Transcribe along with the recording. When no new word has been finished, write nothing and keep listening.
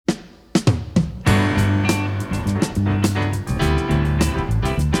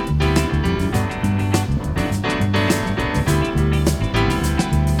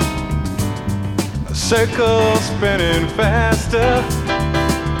circles spinning faster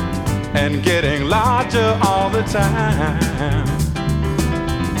and getting larger all the time.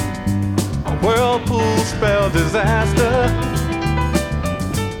 A whirlpool spell disaster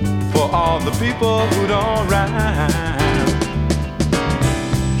for all the people who don't rhyme.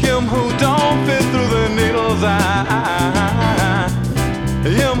 Him who don't fit through the needle's eye.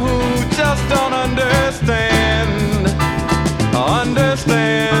 Him who just don't understand.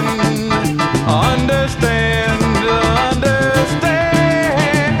 Understand.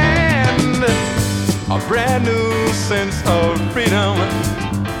 A brand new sense of freedom.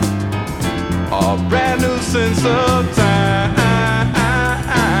 A brand new sense of time.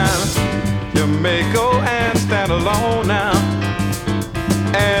 You may go and stand alone now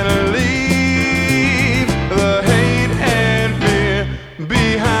and leave the hate and fear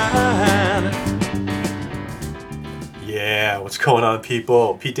behind. Yeah, what's going on,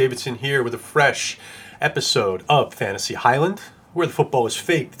 people? Pete Davidson here with a fresh episode of Fantasy Highland, where the football is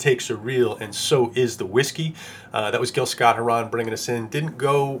fake, the takes are real, and so is the whiskey. That was Gil Scott-Heron bringing us in. Didn't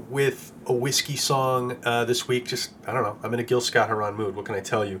go with a whiskey song this week. Just, I don't know. I'm in a Gil Scott-Heron mood. What can I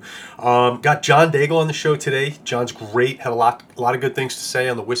tell you? Got John Daigle on the show today. John's great. Had a lot of good things to say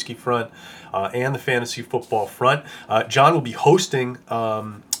on the whiskey front and the fantasy football front. John will be hosting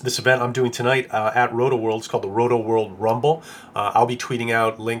this event I'm doing tonight at Roto World. It's called the Roto World Rumble. I'll be tweeting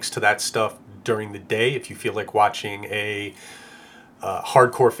out links to that stuff during the day if you feel like watching a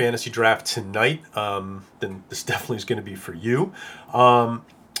hardcore fantasy draft tonight, then this definitely is going to be for you. Going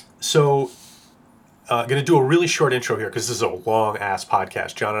to do a really short intro here because this is a long-ass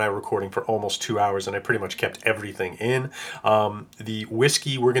podcast. John and I were recording for almost 2 hours, and I pretty much kept everything in. The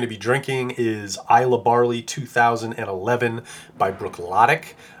whiskey we're going to be drinking is Islay Barley 2011 by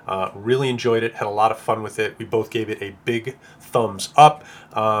Bruichladdich. Really enjoyed it, had a lot of fun with it. We both gave it a big thumbs up.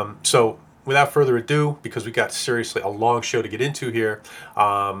 Without further ado, because we got seriously a long show to get into here,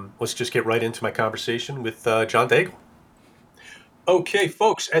 let's just get right into my conversation with John Daigle. Okay,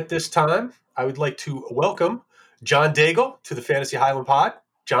 folks, at this time, I would like to welcome John Daigle to the Fantasy Highland Pod.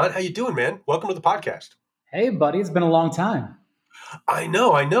 John, how you doing, man? Welcome to the podcast. Hey, buddy, it's been a long time. I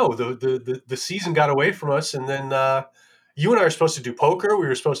know. The season got away from us, and then you and I were supposed to do poker. We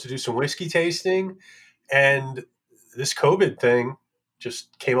were supposed to do some whiskey tasting, and this COVID thing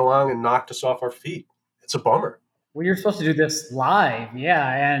just came along and knocked us off our feet. It's a bummer. Well, you're supposed to do this live,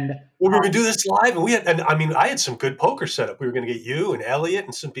 yeah, and we were going to do this live, and I had some good poker set up. We were going to get you and Elliot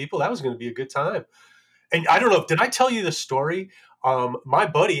and some people. That was going to be a good time. And I don't know, did I tell you the story? My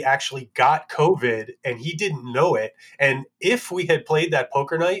buddy actually got COVID, and he didn't know it. And if we had played that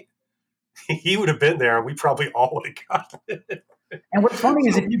poker night, he would have been there, and we probably all would have gotten it. And what's funny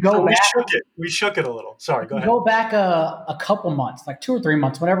is if you go back... We shook it a little. Sorry, go ahead. Go back a couple months, like 2 or 3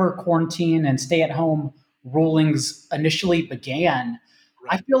 months, whenever quarantine and stay-at-home rulings initially began,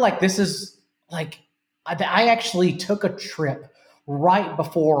 right. I feel like this is like... I actually took a trip right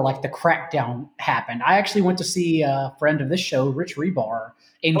before like the crackdown happened. I actually went to see a friend of this show, Rich Rebar,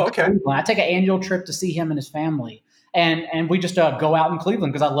 in Cleveland. I take an annual trip to see him and his family. And we just go out in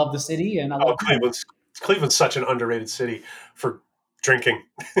Cleveland because I love the city. And I love Cleveland's such an underrated city for drinking.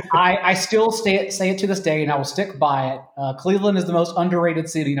 I still say it to this day, and I will stick by it. Cleveland is the most underrated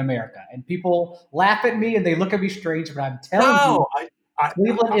city in America. And people laugh at me and they look at me strange, but I'm telling you,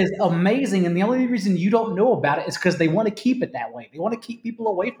 Cleveland is amazing. And the only reason you don't know about it is because they want to keep it that way. They want to keep people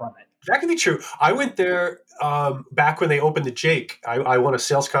away from it. That could be true. I went there back when they opened the Jake. I won a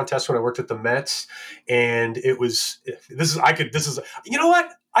sales contest when I worked at the Mets, and it was you know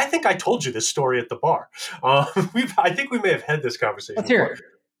what? I think I told you this story at the bar. I think we may have had this conversation. Let's hear it.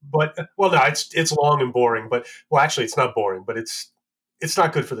 But no, it's long and boring. But actually, it's not boring. But it's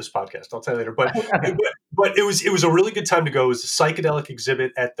not good for this podcast. I'll tell you later. But it was a really good time to go. It was a psychedelic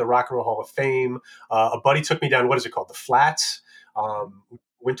exhibit at the Rock and Roll Hall of Fame. A buddy took me down. What is it called? The Flats.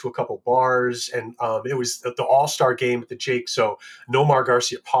 Went to a couple bars, and it was the All-Star game at the Jake. So Nomar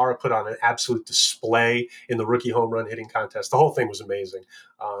Garciaparra put on an absolute display in the rookie home run hitting contest. The whole thing was amazing.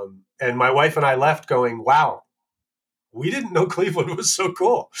 And my wife and I left going, wow, we didn't know Cleveland was so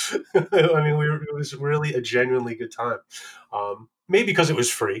cool. I mean, it was really a genuinely good time. Maybe because it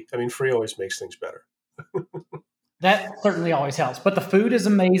was free. I mean, free always makes things better. That certainly always helps. But the food is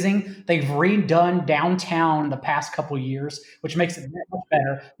amazing. They've redone downtown the past couple of years, which makes it that much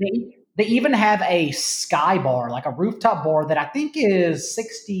better. They even have a sky bar, like a rooftop bar that I think is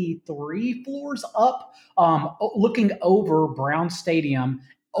 63 floors up, looking over Brown Stadium,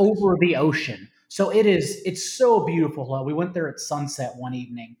 over the ocean. So it's so beautiful. We went there at sunset one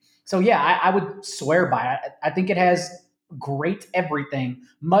evening. So yeah, I would swear by it. I think it has great everything,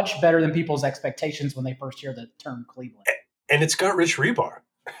 much better than people's expectations when they first hear the term Cleveland. And it's got rich rebar.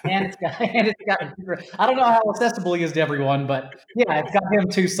 And it's got, I don't know how accessible he is to everyone, but yeah, it's got him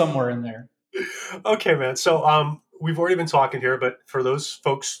too somewhere in there. Okay, man. So we've already been talking here, but for those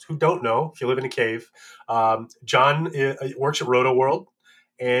folks who don't know, if you live in a cave, John works at Roto World,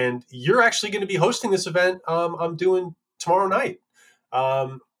 and you're actually going to be hosting this event I'm doing tomorrow night.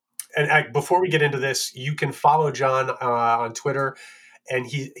 Before we get into this, you can follow John on Twitter, and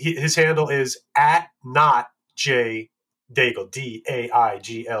his handle is at not J Daigle,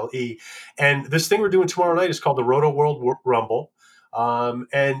 Daigle. And this thing we're doing tomorrow night is called the Roto World Rumble.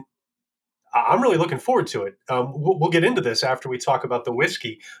 And I'm really looking forward to it. We'll get into this after we talk about the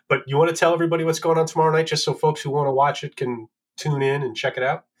whiskey, but you want to tell everybody what's going on tomorrow night, just so folks who want to watch it can tune in and check it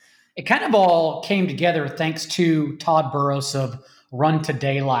out? It kind of all came together thanks to Todd Burrows of Run to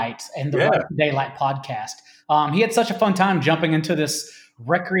Daylight and the Yeah. Run to Daylight podcast. He had such a fun time jumping into this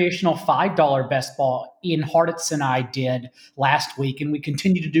recreational $5 best ball Ian Harditz and I did last week, and we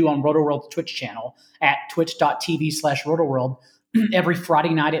continue to do on RotoWorld's Twitch channel at twitch.tv/RotoWorld every Friday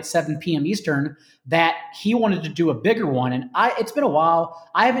night at 7 p.m. Eastern, that he wanted to do a bigger one. And it's been a while.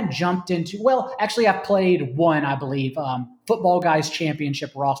 I haven't jumped into, well, actually I've played one, I believe, Football Guys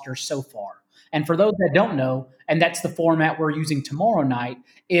Championship roster so far. And for those that don't know, and that's the format we're using tomorrow night,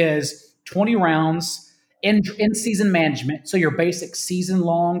 is 20 rounds in season management. So your basic season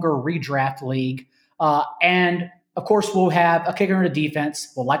long or redraft league. And of course, we'll have a kicker and a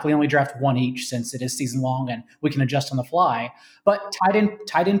defense. We'll likely only draft one each since it is season long and we can adjust on the fly. But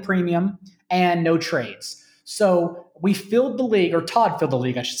tight end premium and no trades. So we filled the league, or Todd filled the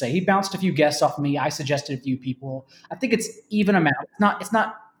league, I should say. He bounced a few guests off me. I suggested a few people. I think it's even amount. It's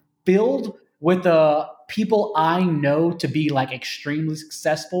not filled with the people I know to be like extremely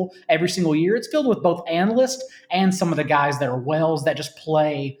successful every single year. It's filled with both analysts and some of the guys that are whales that just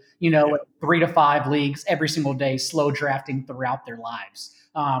play, 3 to 5 leagues every single day, slow drafting throughout their lives.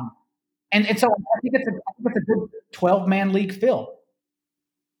 And so I think it's a good 12-man league fill.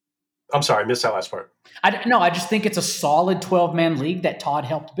 I'm sorry, I missed that last part. I just think it's a solid 12-man league that Todd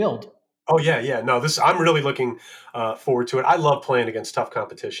helped build. Oh yeah. No, I'm really looking forward to it. I love playing against tough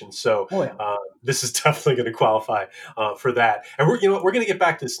competition, so this is definitely going to qualify for that. And we're going to get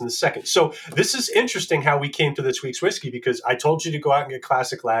back to this in a second. So this is interesting how we came to this week's whiskey, because I told you to go out and get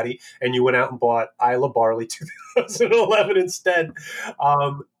Classic Laddie, and you went out and bought Islay Barley 2011 instead.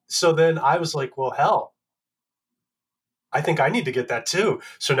 So then I was like, well, hell, I think I need to get that too.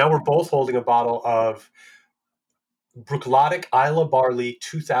 So now we're both holding a bottle of Bruichladdich Islay Barley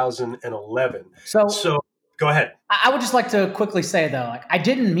 2011. So go ahead. I would just like to quickly say, though, like, I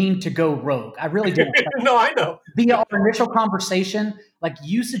didn't mean to go rogue. I really didn't. No, I know. Via our initial conversation, like,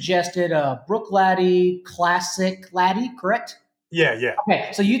 you suggested a Bruichladdich Classic Laddie, correct? Yeah.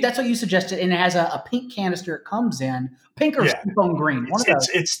 Okay, so that's what you suggested, and it has a pink canister. It comes in pink or foam green.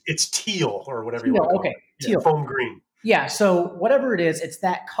 It's teal or whatever you want to call it. Teal. Foam green. Yeah, so whatever it is, it's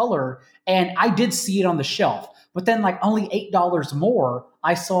that color, and I did see it on the shelf. But then, like, only $8 more,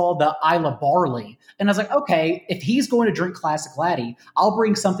 I saw the Islay Barley. And I was like, okay, if he's going to drink Classic Laddie, I'll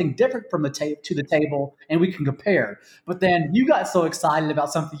bring something different from to the table, and we can compare. But then you got so excited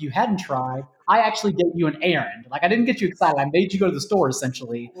about something you hadn't tried, I actually gave you an errand. Like, I didn't get you excited. I made you go to the store,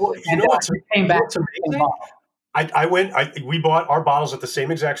 essentially. Well, you came back to the same bottle. We bought our bottles at the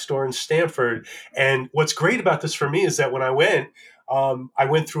same exact store in Stanford. And what's great about this for me is that when I went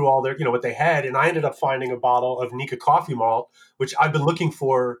through all their, what they had, and I ended up finding a bottle of Nika coffee malt, which I've been looking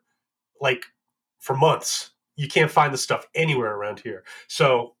for for months. You can't find the stuff anywhere around here.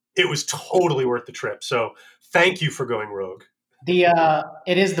 So it was totally worth the trip. So thank you for going rogue.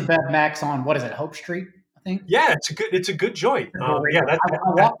 It is the Bev Max on, what is it, Hope Street, I think? Yeah, it's a good joint. I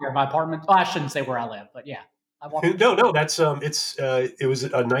walked there, my apartment. Well, I shouldn't say where I live, but yeah. No, that's it was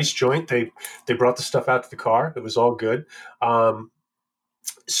a nice joint. They brought the stuff out to the car. It was all good.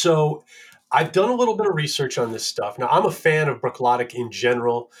 So I've done a little bit of research on this stuff. Now, I'm a fan of Bruichladdich in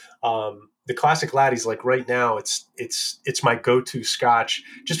general. The Classic Laddie's, like, right now, it's my go-to Scotch,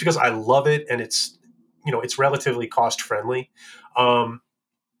 just because I love it, and it's relatively cost friendly.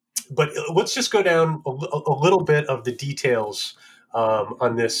 But let's just go down a little bit of the details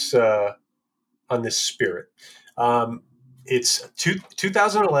on this spirit. It's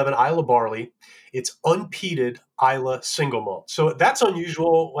 2011 Islay Barley. It's unpeated Islay single malt. So that's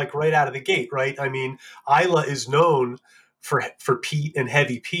unusual, like, right out of the gate, right? I mean, Islay is known for peat and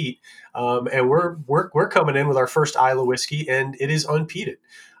heavy peat, and we're coming in with our first Islay whiskey, and it is unpeated.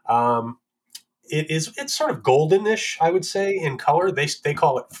 It's sort of goldenish, I would say, in color. They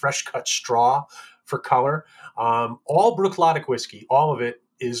call it fresh cut straw for color. All Bruichladdich whiskey, all of it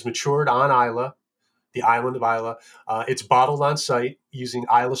is matured on Islay, the island of Islay. It's bottled on site using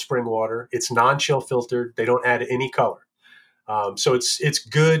Islay spring water. It's non-chill filtered. They don't add any color. So it's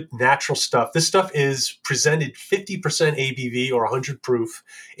good natural stuff. This stuff is presented 50% ABV or 100 proof.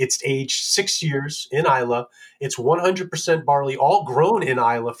 It's aged 6 years in Islay. It's 100% barley, all grown in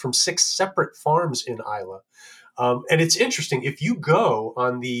Islay from 6 separate farms in Islay. And it's interesting. If you go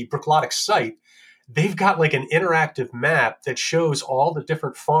on the Bruichladdich site, they've got like an interactive map that shows all the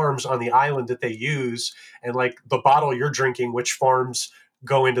different farms on the island that they use, and like the bottle you're drinking, which farms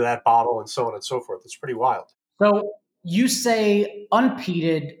go into that bottle, and so on and so forth. It's pretty wild. So you say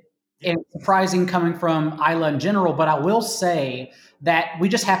unpeated, and surprising coming from Islay in general, but I will say that we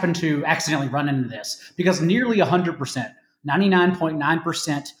just happened to accidentally run into this because nearly 100%,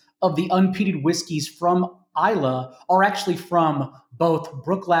 99.9% of the unpeated whiskeys from Islay are actually from both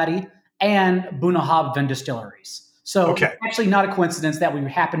Bruichladdich and Bruichladdich distilleries. So Okay. it's actually not a coincidence that we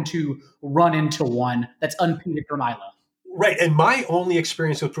happen to run into one that's unpeated from Islay. Right. And my only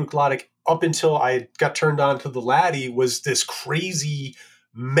experience with Bruichladdich up until I got turned on to the Laddie was this crazy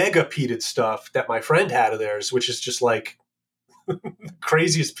mega peated stuff that my friend had of theirs, which is just like the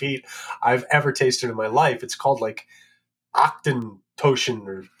craziest peat I've ever tasted in my life. It's called like Octantoshan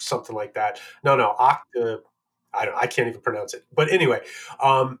or something like that. No, Octa. I can't even pronounce it. But anyway,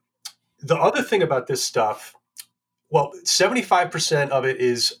 the other thing about this stuff, well, 75% of it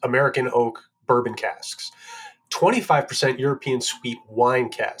is American oak bourbon casks. 25% European sweet wine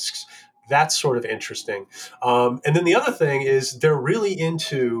casks. That's sort of interesting. And then the other thing is they're really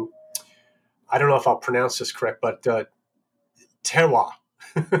into, I don't know if I'll pronounce this correct, but terroir,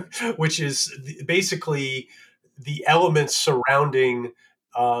 which is basically the elements surrounding,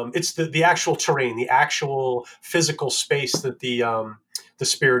 it's the actual terrain, the actual physical space that the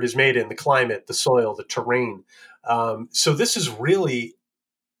spirit is made in, the climate, the soil, the terrain. So this is really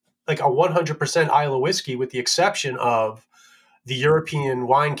like a 100% Islay whiskey, with the exception of the European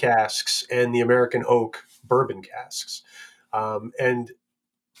wine casks and the American oak bourbon casks. And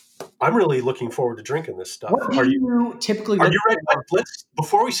I'm really looking forward to drinking this stuff. What do you typically Are look you ready? for? Let's,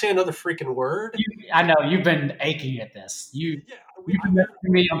 before we say another freaking word. I know you've been aching at this. You've been I mean,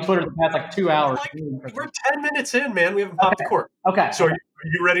 messaging me on Twitter the past like 2 hours. we're 10 minutes in, man. We haven't popped the cork. Okay. So are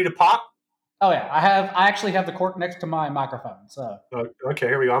you ready to pop? Oh yeah, I actually have the cork next to my microphone. So Okay,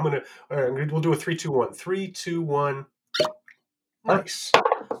 here we go. We'll do a 3, 2, 1. 3, 2, 1. Nice.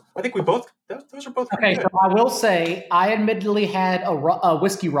 I think we both. Those are both okay. good. So I will say I admittedly had a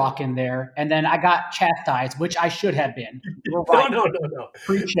whiskey rock in there, and then I got chastised, which I should have been. You were right. No.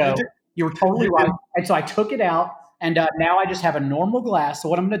 Pre-show, you were totally right, and so I took it out, and now I just have a normal glass. So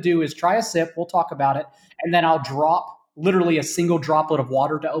what I'm going to do is try a sip. We'll talk about it, and then I'll drop literally a single droplet of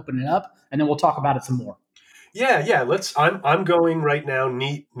water to open it up, and then we'll talk about it some more. Yeah. Let's. I'm going right now.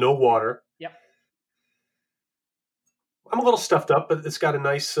 Neat, no water. Yep. I'm a little stuffed up, but it's got a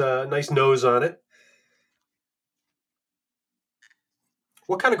nice nose on it.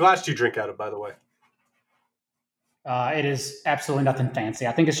 What kind of glass do you drink out of, by the way? It is absolutely nothing fancy.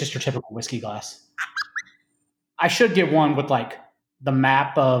 I think it's just your typical whiskey glass. I should get one with like the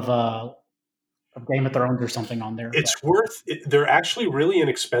map of Game of Thrones or something on there. It's worth it. They're actually really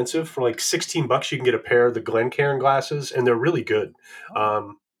inexpensive. For like $16, you can get a pair of the Glencairn glasses, and they're really good.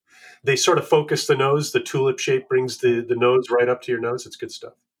 They sort of focus the nose. The tulip shape brings the nose right up to your nose. It's good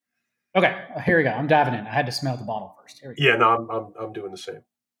stuff. Okay, here we go. I'm diving in. I had to smell the bottle first. Here we go. Yeah, no, I'm doing the same.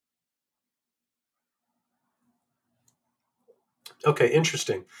 Okay,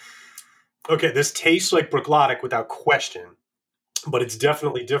 interesting. Okay, this tastes like Bruichladdich without question, but it's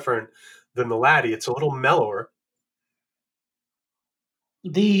definitely different than the Laddie. It's a little mellower.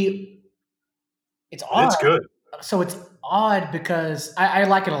 It's odd. It's good. So it's odd because I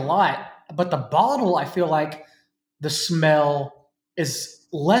like it a lot, but the bottle, I feel like the smell is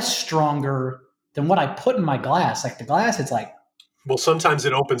less stronger than what I put in my glass. Like the glass, it's like, Well, sometimes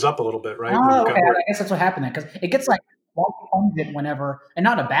it opens up a little bit, right? oh, okay. I guess that's what happened then, because it gets like pungent whenever, and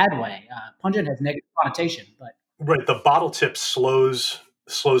not in a bad way. Pungent has negative connotation, but right, the bottle tip slows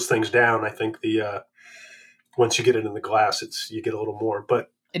things down. I think the once you get it in the glass, you get a little more,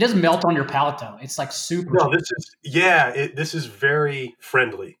 but it doesn't melt on your palate though. It's like super. No, this is very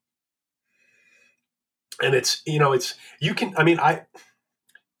friendly, and it's you can. I mean, I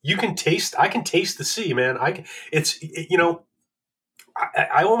can taste the sea, man. I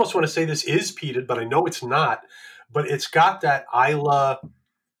almost want to say this is peated, but I know it's not. But it's got that Islay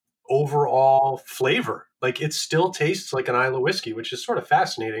overall flavor. Like it still tastes like an Islay whiskey, which is sort of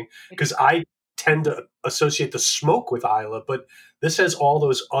fascinating because I tend to associate the smoke with Islay, but this has all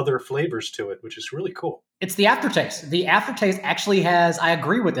those other flavors to it, which is really cool. It's the aftertaste. The aftertaste actually has, I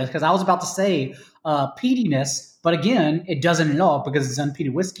agree with this because I was about to say peatiness, but again, it doesn't at all because it's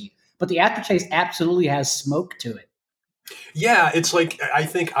unpeated whiskey. But the aftertaste absolutely has smoke to it. Yeah, it's like I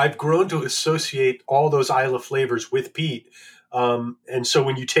think I've grown to associate all those Islay flavors with peat. And so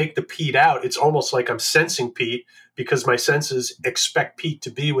when you take the peat out, it's almost like I'm sensing peat because my senses expect peat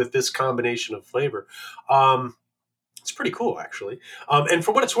to be with this combination of flavor. It's pretty cool, actually. And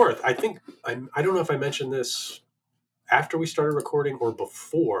for what it's worth, I think I don't know if I mentioned this after we started recording or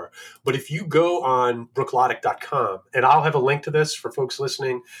before, but if you go on Bruichladdich.com, and I'll have a link to this for folks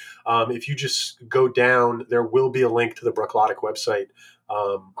listening, if you just go down, there will be a link to the Bruichladdich website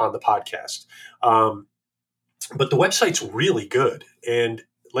on the podcast. But the website's really good. And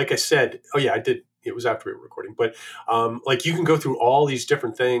like I said, oh yeah, I did. It was after we were recording, but like you can go through all these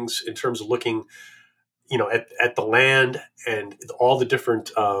different things in terms of looking, at the land and all the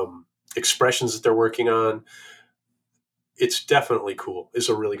different expressions that they're working on. It's definitely cool. It's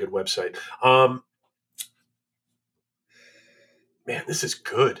a really good website. Man, this is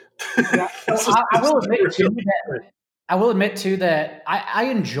good. Yeah. So I will admit too that I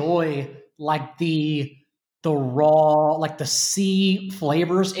enjoy like the raw, like the sea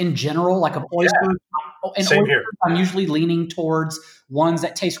flavors in general, like of oysters. And Same oysters, here. I'm usually leaning towards ones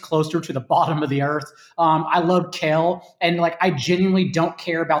that taste closer to the bottom of the earth. I love kale, and like I genuinely don't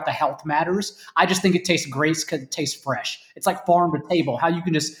care about the health matters. I just think it tastes great because it tastes fresh. It's like farm to table, how you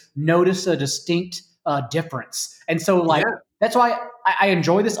can just notice a distinct difference. And so, like that's why I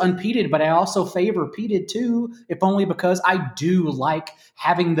enjoy this unpeated, but I also favor peated too, if only because I do like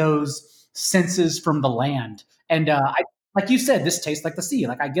having those senses from the land. And like you said, this tastes like the sea.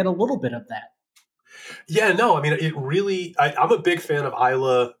 Like I get a little bit of that. Yeah, no, I mean, it really. I'm a big fan of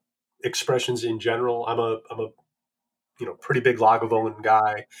Islay expressions in general. I'm a pretty big Lagavulin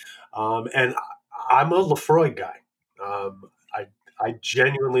guy, and I'm a Lefroy guy. I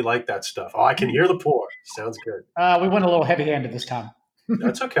genuinely like that stuff. Oh, I can hear the pour. Sounds good. We went a little heavy-handed this time.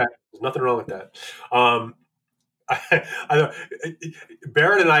 That's okay. There's nothing wrong with that. I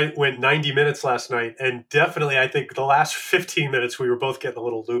Barrett and I went 90 minutes last night, and definitely I think the last 15 minutes we were both getting a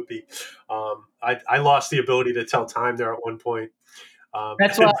little loopy. I lost the ability to tell time there at one point.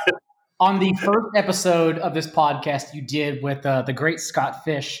 That's what on the first episode of this podcast you did with the great Scott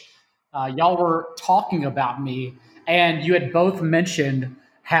Fish. Y'all were talking about me, and you had both mentioned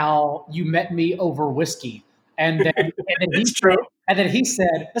how you met me over whiskey. And then, and then he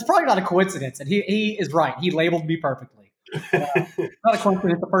said, that's probably not a coincidence. And he is right. He labeled me perfectly. Not a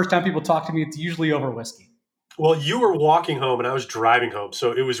coincidence. The first time people talk to me, it's usually over whiskey. Well, you were walking home and I was driving home.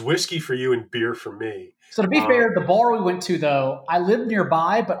 So it was whiskey for you and beer for me. So to be fair, the bar we went to, though, I live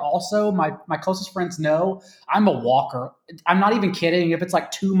nearby, but also my closest friends know I'm a walker. I'm not even kidding. If it's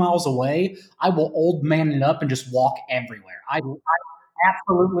like 2 miles away, I will old man it up and just walk everywhere. I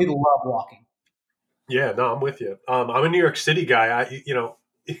absolutely love walking. Yeah, no, I'm with you. I'm a New York City guy.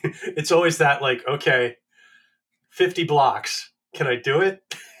 It's always that like, okay, 50 blocks. Can I do it?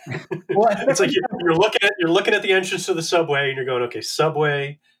 Well, it's like you're looking at the entrance to the subway and you're going, okay,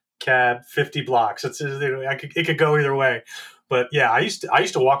 subway, cab, 50 blocks. It could go either way. But yeah, I used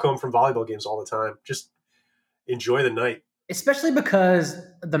to walk home from volleyball games all the time. Just enjoy the night. Especially because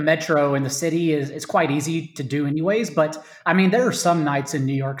the metro in the city is quite easy to do anyways. But I mean, there are some nights in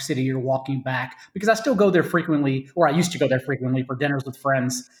New York City you're walking back because I still go there frequently, or I used to go there frequently for dinners with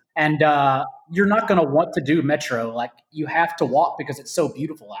friends. And you're not going to want to do metro. Like you have to walk because it's so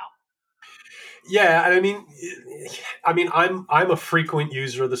beautiful out. Yeah, and I mean, I'm a frequent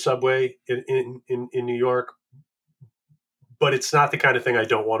user of the subway in New York, but it's not the kind of thing I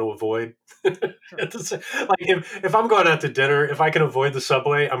don't want to avoid. Sure. Like if I'm going out to dinner, if I can avoid the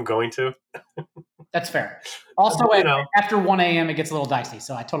subway, I'm going to. That's fair. Also, after 1 a.m., it gets a little dicey,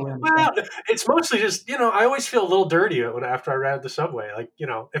 so I totally understand. Well, it's mostly just, I always feel a little dirty after I ride the subway. Like,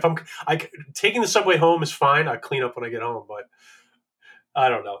 if I'm taking the subway home is fine. I clean up when I get home, but I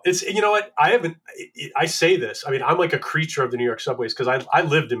don't know. It's, you know what? I say this. I mean, I'm like a creature of the New York subways because I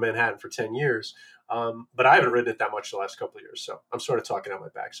lived in Manhattan for 10 years. But I haven't ridden it that much the last couple of years, so I'm sort of talking out my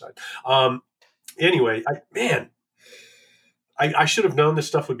backside. Anyway, I should have known this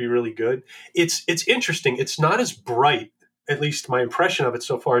stuff would be really good. It's interesting. It's not as bright, at least my impression of it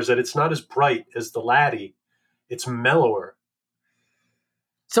so far is that it's not as bright as the Laddie. It's mellower.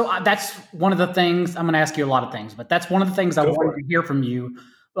 So that's one of the things, I'm going to ask you a lot of things, but that's one of the things I wanted to hear from you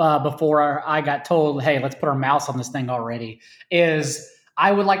before I got told, hey, let's put our mouse on this thing already, is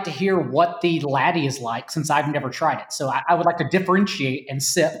I would like to hear what the laddie is like since I've never tried it. So I would like to differentiate and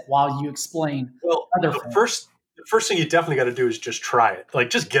sip while you explain Well, other the forms. first the first thing you definitely got to do is just try it. Like,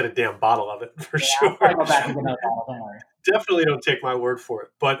 just get a damn bottle of it for Yeah, I'll sure. probably go back and get another bottle. Don't worry. Definitely don't take my word for it.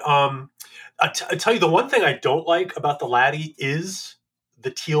 But I tell you, the one thing I don't like about the Laddie is the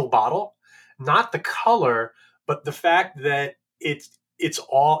teal bottle, not the color, but the fact that it's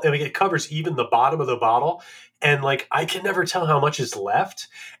all. I mean, it covers even the bottom of the bottle, and like I can never tell how much is left,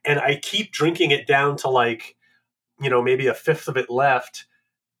 and I keep drinking it down to like maybe a fifth of it left,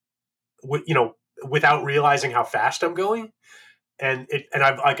 without realizing how fast I'm going. And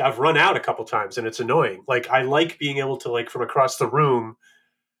I've run out a couple times, and it's annoying. Like, I like being able to, like, from across the room,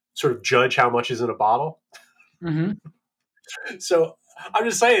 sort of judge how much is in a bottle. Hmm. So I'm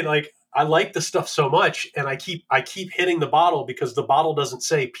just saying, like, I like the stuff so much, and I keep hitting the bottle because the bottle doesn't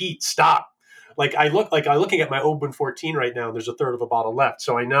say, Pete, stop. Like, I'm looking at my Open 14 right now, and there's a third of a bottle left.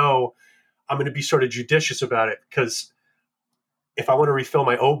 So I know I'm going to be sort of judicious about it, because if I want to refill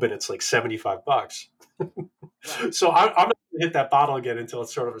my Open, it's like $75. Right. So I'm going to hit that bottle again until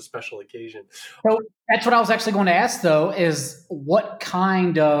it's sort of a special occasion. So that's what I was actually going to ask, though, is what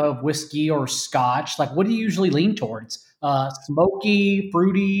kind of whiskey or scotch? Like, what do you usually lean towards? Smoky,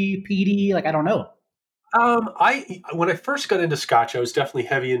 fruity, peaty? Like, I don't know. I When I first got into Scotch, I was definitely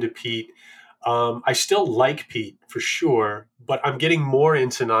heavy into peat. I still like peat for sure, but I'm getting more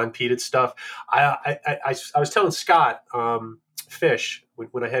into non-peated stuff. I was telling Scott Fish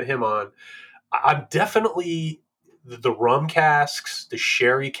when I had him on. I'm definitely the rum casks, the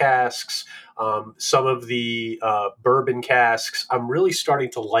sherry casks, some of the bourbon casks. I'm really starting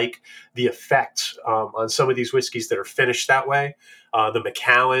to like the effects on some of these whiskeys that are finished that way. The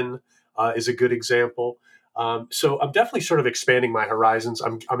Macallan is a good example. So I'm definitely sort of expanding my horizons.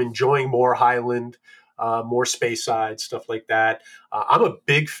 I'm enjoying more Highland, more Speyside, stuff like that. I'm a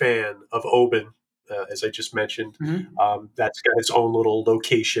big fan of Oban, as I just mentioned. Hmm. That's got its own little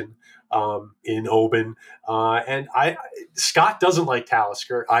location in Oban. And Scott doesn't like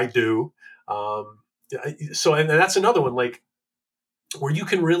Talisker. I do. And that's another one, like, where you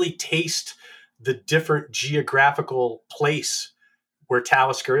can really taste the different geographical place where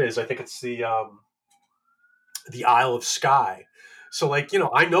Talisker is. I think it's the Isle of Skye. So, like,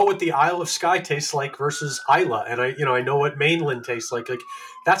 I know what the Isle of Skye tastes like versus Islay, and I know what mainland tastes like. Like,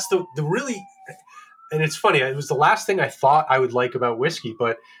 that's the really, and it's funny. It was the last thing I thought I would like about whiskey,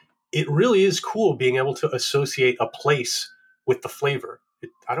 but it really is cool being able to associate a place with the flavor.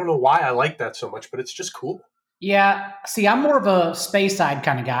 I don't know why I like that so much, but it's just cool. Yeah, see, I'm more of a Speyside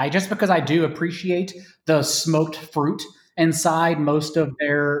kind of guy, just because I do appreciate the smoked fruit inside most of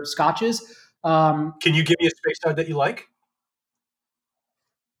their scotches. Um, Can you give me a space side that you like?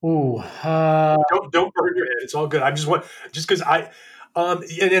 ooh, Don't burn your head. It's all good. I just because and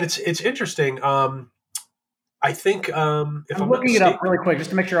it's interesting. I think if I'm I'm not looking it up mistaken, really quick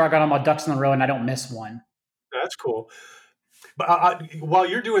just to make sure I got all my ducks in a row and I don't miss one. that's cool. But while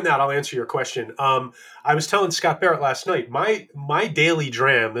you're doing that, I'll answer your question. I was telling Scott Barrett last night, my daily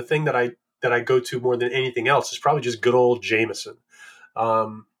dram, the thing that I go to more than anything else, is probably just good old Jameson.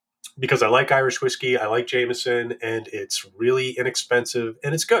 Um, because I like Irish whiskey, I like Jameson, and it's really inexpensive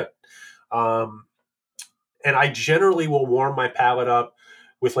and it's good. Um, and I generally will warm my palate up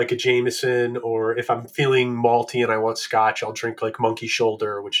with like a Jameson, or if I'm feeling malty and I want Scotch, I'll drink like Monkey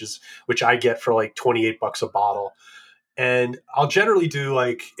Shoulder, which I get for like $28 a bottle. And I'll generally do,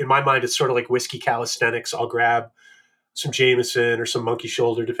 like, in my mind, it's sort of like whiskey calisthenics. I'll grab some Jameson or some Monkey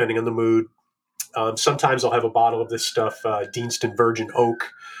Shoulder, depending on the mood. Sometimes I'll have a bottle of this stuff, Deanston Virgin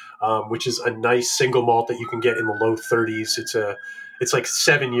Oak, which is a nice single malt that you can get in the low 30s. It's like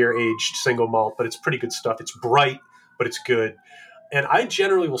 7-year aged single malt, but it's pretty good stuff. It's bright, but it's good. And I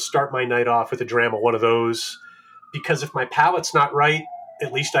generally will start my night off with a dram of one of those, because if my palate's not right,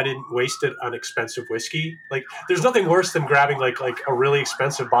 at least I didn't waste it on expensive whiskey. Like, there's nothing worse than grabbing like a really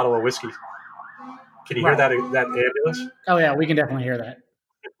expensive bottle of whiskey. Can you hear Right. that ambulance? Oh, yeah, we can definitely hear that.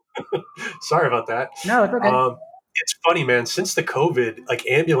 Sorry about that. No, it's okay. It's funny, man. Since the COVID, like,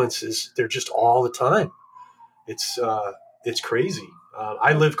 ambulances, they're just all the time. It's crazy.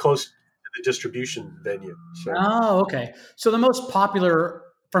 I live close to the distribution venue, so Oh, okay. So the most popular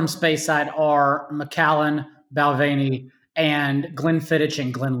from Speyside are Macallan, Balvenie, and Glenfiddich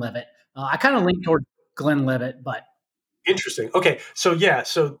and Glenlivet. I kind of lean toward Glenlivet, but interesting. Okay, so yeah,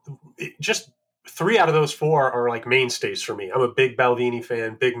 just 3 out of those 4 are like mainstays for me. I'm a big Balvenie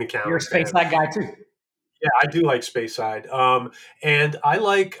fan, big you're a McAllen fan. Speyside guy too. Yeah, I do like Speyside. And I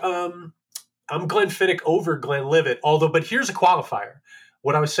like I'm Glenfiddich over Glenlivet. Although, but here's a qualifier.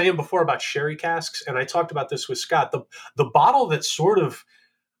 what I was saying before about sherry casks, and I talked about this with Scott, the bottle that sort of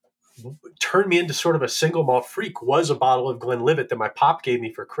turned me into sort of a single malt freak was a bottle of Glenlivet that my pop gave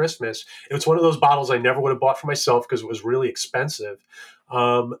me for Christmas. It was one of those bottles I never would have bought for myself because it was really expensive.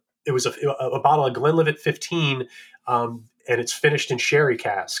 It was a bottle of Glenlivet 15, and it's finished in sherry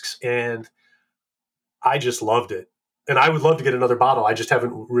casks, and I just loved it. And I would love to get another bottle. I just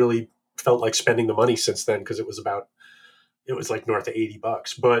haven't really felt like spending the money since then because it was like north of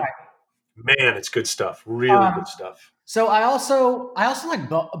 $80. But man, it's good stuff. Really good stuff. So I also like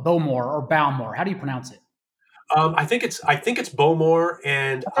Bowmore or Bowmore. How do you pronounce it? I think it's Bowmore,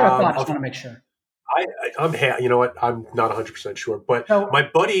 and That's what I thought. I just want to make sure. you know what? I'm not 100% sure, but So, my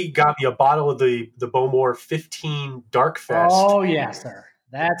buddy got me a bottle of the Bowmore 15 Dark Fest. Oh yeah, sir.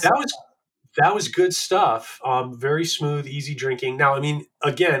 That was good stuff. Very smooth, easy drinking. Now, I mean,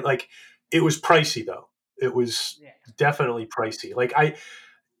 again, like it was pricey though. It was definitely pricey. Like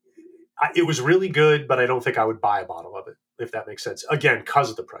it was really good, but I don't think I would buy a bottle of it if that makes sense. Again, because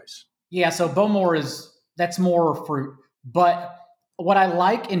of the price. Yeah. So Bowmore that's more fruit, but what I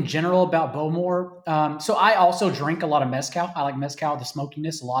like in general about Bowmore, so I also drink a lot of mezcal. I like mezcal, the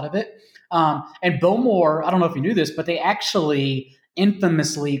smokiness, a lot of it. And Bowmore, I don't know if you knew this, but they actually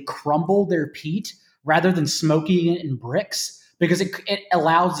infamously crumble their peat rather than smoking it in bricks because it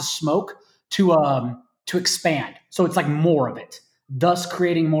allows the smoke to expand. So it's like more of it, thus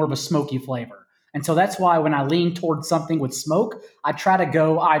creating more of a smoky flavor. And so that's why when I lean towards something with smoke, I try to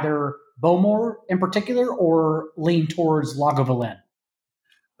go either Bowmore in particular or lean towards Lagavulin.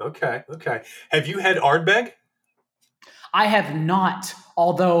 Okay. Have you had Ardbeg? I have not,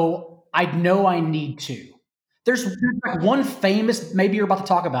 although I know I need to. There's like one famous, maybe you're about to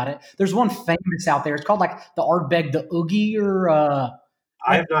talk about it. There's one famous out there. It's called like the Ardbeg, the Oogie, or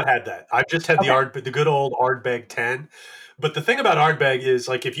I have not had that. I've just had the good old Ardbeg 10. But the thing about Ardbeg is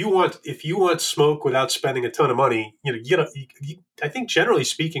like if you want smoke without spending a ton of money, I think generally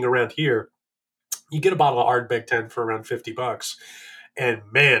speaking around here, you get a bottle of Ardbeg 10 for around $50. And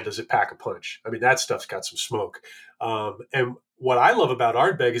man, does it pack a punch. I mean, that stuff's got some smoke. And what I love about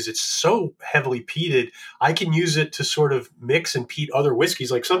Ardbeg is it's so heavily peated. I can use it to sort of mix and peat other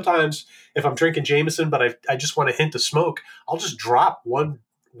whiskeys. Like sometimes if I'm drinking Jameson, but I just want a hint of smoke, I'll just drop one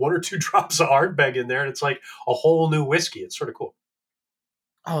or two drops of Ardbeg in there, and it's like a whole new whiskey. It's sort of cool.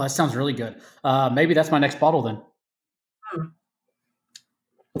 Oh, that sounds really good. Maybe that's my next bottle then.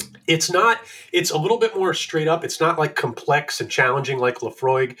 It's a little bit more straight up. It's not like complex and challenging like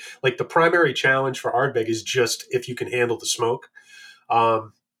Laphroaig. Like the primary challenge for Ardbeg is just if you can handle the smoke.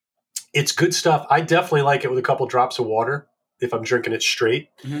 It's good stuff. I definitely like it with a couple drops of water if I'm drinking it straight.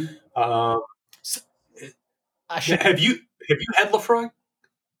 Mm-hmm. Have you had Laphroaig?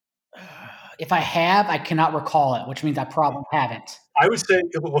 If I have, I cannot recall it, which means I probably haven't. I would say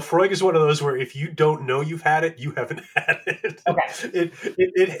Laphroaig is one of those where if you don't know you've had it, you haven't had it. Okay.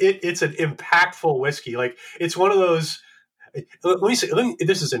 It's an impactful whiskey. Like it's one of those. Let me see.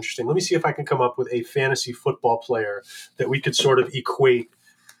 This is interesting. Let me see if I can come up with a fantasy football player that we could sort of equate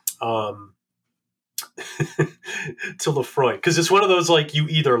to Laphroaig, because it's one of those like you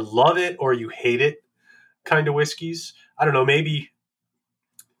either love it or you hate it kind of whiskeys. I don't know. Maybe.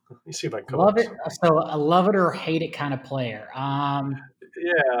 Let me see if I can come love it. So a love it or hate it kind of player.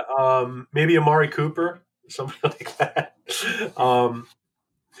 Maybe Amari Cooper, something like that. Odell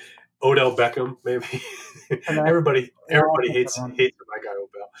Beckham, maybe. everybody hates my guy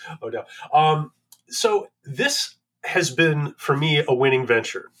Odell. So this has been for me a winning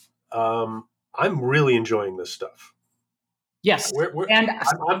venture. I'm really enjoying this stuff. Yes,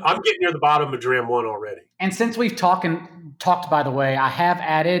 I'm getting near the bottom of Dram 1 already. And since we've talked, by the way, I have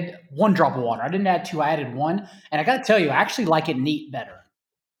added 1 drop of water. I didn't add 2, I added 1. And I got to tell you, I actually like it neat better.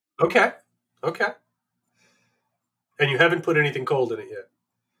 Okay. And you haven't put anything cold in it yet?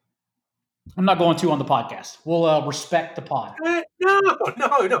 I'm not going to on the podcast. We'll respect the pod.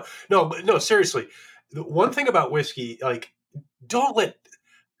 No, seriously. The one thing about whiskey, like, don't let,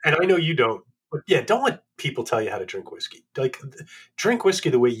 and I know you don't, but yeah, don't let people tell you how to drink whiskey. Like, drink whiskey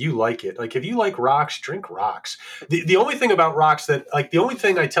the way you like it. Like, if you like rocks, drink rocks. The only thing about rocks that, like, the only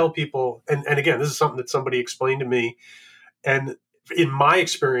thing I tell people, and again, this is something that somebody explained to me, and in my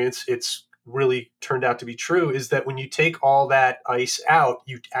experience, it's really turned out to be true, is that when you take all that ice out,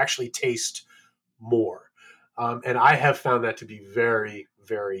 you actually taste more. And I have found that to be very,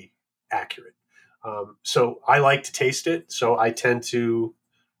 very accurate. So I like to taste it. So I tend to,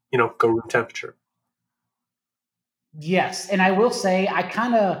 go room temperature. Yes. And I will say,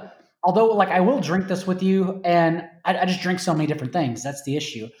 although like I will drink this with you, and I just drink so many different things. That's the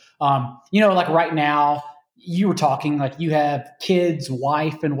issue. Like right now, you were talking like you have kids,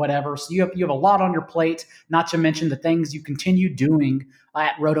 wife, and whatever. So you have a lot on your plate. Not to mention the things you continue doing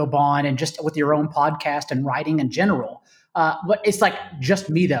at Rotobahn and just with your own podcast and writing in general. But it's like just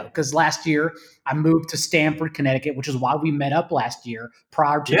me though, because last year I moved to Stamford, Connecticut, which is why we met up last year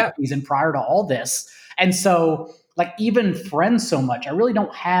prior to the Yeah, season, prior to all this. And so, like, even friends so much, I really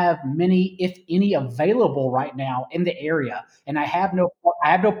don't have many, if any, available right now in the area. And I have no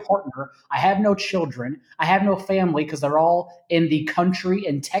partner, I have no children, I have no family because they're all in the country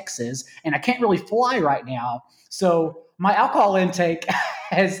in Texas, and I can't really fly right now. So my alcohol intake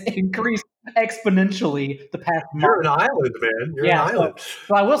has increased exponentially the past you're month. an island, man. You're an Yeah, island.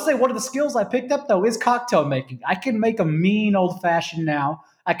 so I will say one of the skills I picked up though is cocktail making. I can make a mean old fashioned now.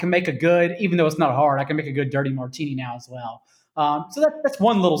 I can make a good, even though it's not hard, I can make a good dirty martini now as well. So that's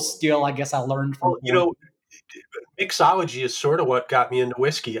one little skill I guess I learned from Well, porn. mixology is sort of what got me into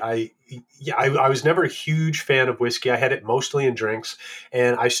whiskey. I was never a huge fan of whiskey. I had it mostly in drinks,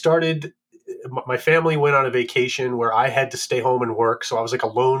 and I started. My family went on a vacation where I had to stay home and work, so I was like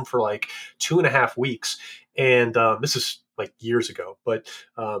alone for like 2.5 weeks. And this is like years ago, but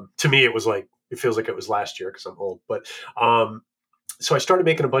to me, it was like it feels like it was last year because I'm old. But so I started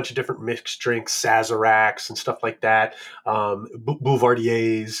making a bunch of different mixed drinks, Sazeracs and stuff like that,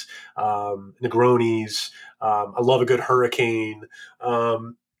 Boulevardiers, Negronis. I love a good Hurricane,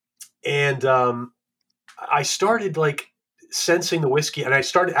 and I started like sensing the whiskey, and I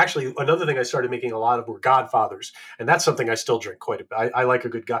started actually another thing I started making a lot of were Godfathers, and that's something I still drink quite a bit. I like a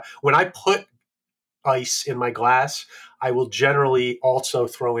good God. When I put ice in my glass, I will generally also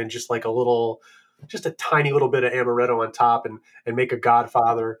throw in just like just a tiny little bit of amaretto on top and make a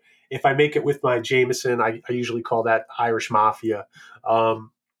Godfather. If I make it with my Jameson, I usually call that Irish Mafia.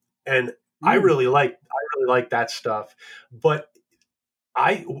 And Mm. I really like that stuff. But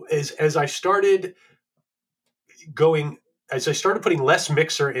as I started going, as I started putting less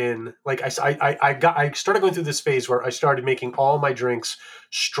mixer in, like I started going through this phase where I started making all my drinks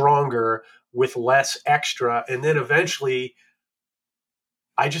stronger with less extra, and then eventually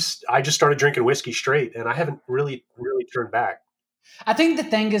I just started drinking whiskey straight, and I haven't really turned back. I think the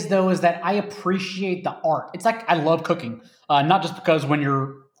thing is though is that I appreciate the art. It's like I love cooking, not just because when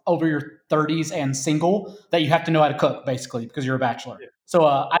you're over your 30s and single that you have to know how to cook basically because you're a bachelor. Yeah. So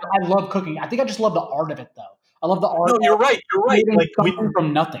I love cooking. I think I just love the art of it though. I love the art No, of you're right. You're right. creating Like something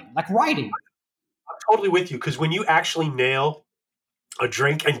from nothing, like writing. I'm totally with you because when you actually nail a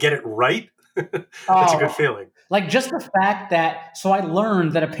drink and get it right, that's a good Oh, feeling. like just the fact that, so I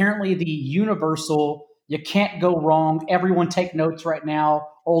learned that apparently the universal, you can't go wrong, everyone take notes right now,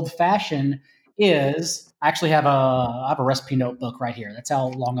 old fashioned is, I actually I have a recipe notebook right here. That's how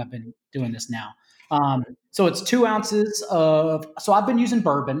long I've been doing this now. So it's 2 ounces of, so I've been using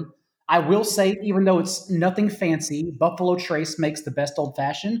bourbon. I will say, even though it's nothing fancy, Buffalo Trace makes the best old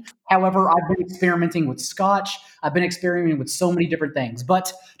fashioned. However, I've been experimenting with Scotch. I've been experimenting with so many different things.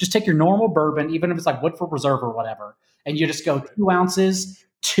 But just take your normal bourbon, even if it's like Woodford Reserve or whatever, and you just go 2 ounces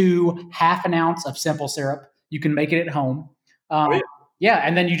to half an ounce of simple syrup. You can make it at home. Oh Um, yeah, yeah,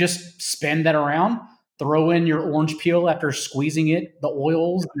 and then you just spin that around, throw in your orange peel after squeezing it, the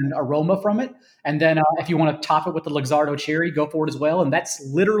oils and aroma from it. And then if you want to top it with the Luxardo cherry, go for it as well. And that's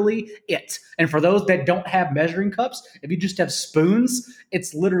literally it. And for those that don't have measuring cups, if you just have spoons,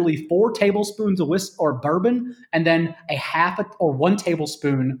 it's literally 4 tablespoons of whisk or bourbon, and then or 1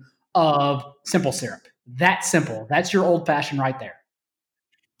 tablespoon of simple syrup. That's simple. That's your old fashioned right there.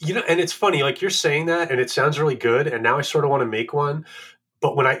 and it's funny. Like you're saying that, and it sounds really good. And now I sort of want to make one.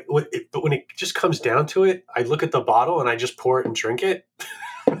 But when it just comes down to it, I look at the bottle and I just pour it and drink it.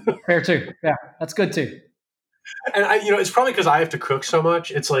 Fair too. Yeah, that's good too. And it's probably because I have to cook so much.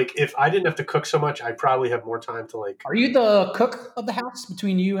 It's like if I didn't have to cook so much, I'd probably have more time to like. Are you the cook of the house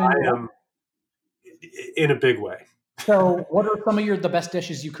between you and I your wife? am in a big way. So, what are some of the best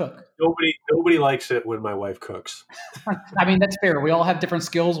dishes you cook? Nobody likes it when my wife cooks. I mean, that's fair. We all have different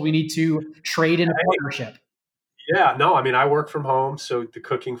skills. We need to trade in a partnership. Yeah, no, I mean, I work from home, so the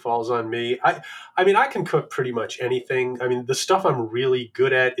cooking falls on me. I mean, I can cook pretty much anything. I mean, the stuff I'm really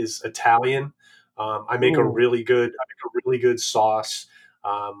good at is Italian. Ooh. I make a really good sauce.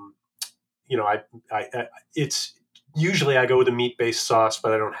 Um, you know, it's usually I go with a meat based sauce,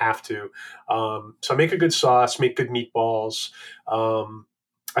 but I don't have to. So I make a good sauce, make good meatballs.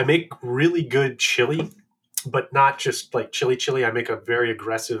 I make really good chili, but not just like chili. I make a very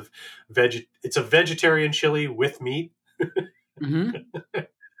aggressive It's a vegetarian chili with meat. Hmm.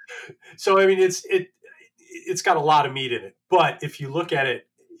 So I mean, it's got a lot of meat in it. But if you look at it,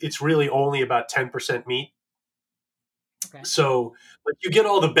 it's really only about 10% meat. Okay. So like you get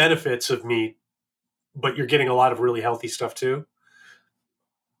all the benefits of meat, but you're getting a lot of really healthy stuff too.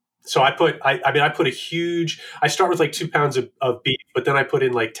 So I put a huge. I start with like 2 pounds of beef, but then I put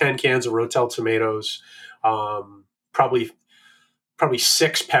in like 10 cans of Rotel tomatoes, um, probably probably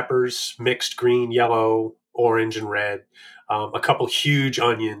 6 peppers, mixed green, yellow, orange, and red, a couple huge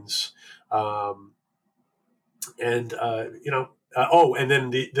onions, um, and and then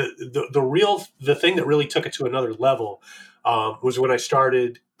the thing that really took it to another level was when I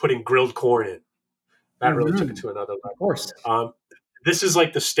started putting grilled corn in. That really took it Mhm. to another Of level. course. This is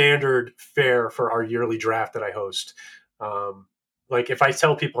like the standard fare for our yearly draft that I host. Like if I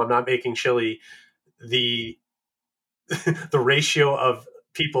tell people I'm not making chili, the the ratio of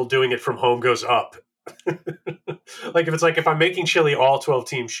people doing it from home goes up. If I'm making chili, all 12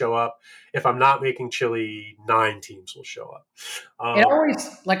 teams show up. If I'm not making chili, 9 teams will show up. It Um, always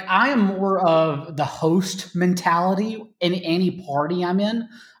like I am more of the host mentality in any party I'm in.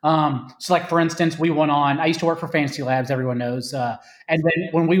 So, like for instance, we went on. I used to work for Fantasy Labs. Everyone knows. And then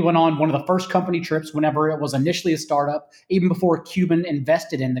when we went on one of the first company trips, whenever it was initially a startup, even before Cuban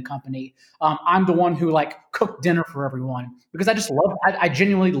invested in the company, I'm the one who like cooked dinner for everyone because I just love. I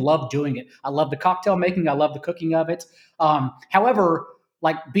genuinely love doing it. I love the cocktail making. I love the cooking of it. However,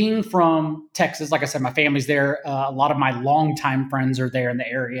 like being from Texas, like I said, my family's there. A lot of my longtime friends are there in the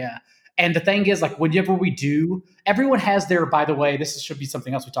area. And the thing is, like, whenever we do, everyone has their, by the way, should be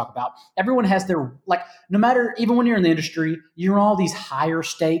something else we talk about. Everyone has their, like, no matter, even when you're in the industry, you're all these higher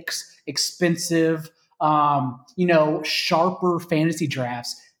stakes, expensive, sharper fantasy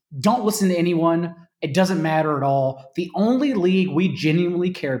drafts. Don't listen to anyone. It doesn't matter at all. The only league we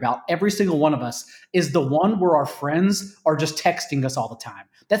genuinely care about, every single one of us, is the one where our friends are just texting us all the time.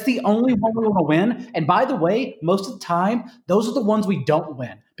 That's the only one we want to win. And by the way, most of the time, those are the ones we don't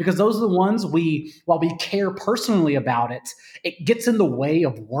win because those are the ones while we care personally about it, it gets in the way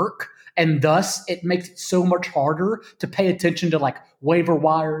of work. And thus, it makes it so much harder to pay attention to like waiver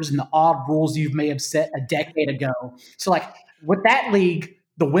wires and the odd rules you may have set a decade ago. So, like with that league,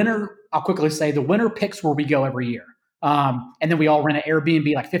 the winner, I'll quickly say, the winner picks where we go every year. And then we all rent an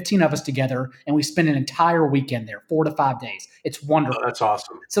Airbnb, like 15 of us together, and we spend an entire weekend there, 4 to 5 days. It's oh, wonderful. that's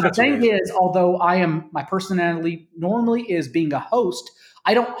awesome. So the That's thing amazing. is, although my personality normally is being a host,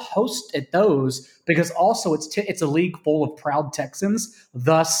 I don't host at those because also it's a league full of proud Texans.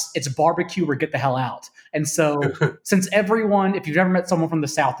 Thus, it's barbecue or get the hell out. And so, since everyone, if you've ever met someone from the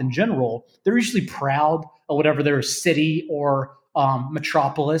South in general, they're usually proud of whatever their city or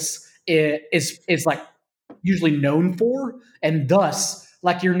metropolis is like usually known for, and thus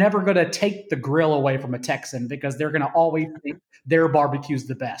like you're never going to take the grill away from a Texan because they're going to always think their barbecue's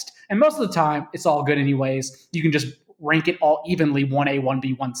the best. And most of the time, it's all good anyways. You can just rank it all evenly 1A,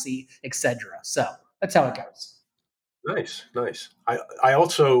 1B, 1C, etc. So that's how it goes. Nice, nice. I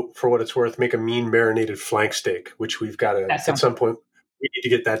also, for what it's worth, make a mean marinated flank steak, which we've got to That at sounds some point. We need to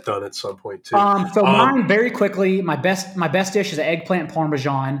get that done at some point too. So mine very quickly. My best dish is eggplant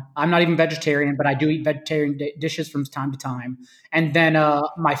parmesan. I'm not even vegetarian, but I do eat vegetarian dishes from time to time. And then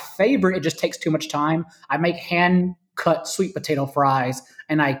my favorite, it just takes too much time. I make hand cut sweet potato fries,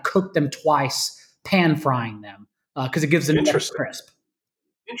 and I cook them twice, pan frying them because it gives them a nice Interesting, crisp.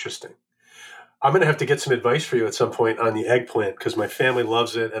 interesting. I'm going to have to get some advice for you at some point on the eggplant because my family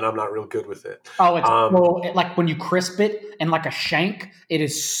loves it and I'm not real good with it. Oh, it's Um, so like when you crisp it and like a shank, it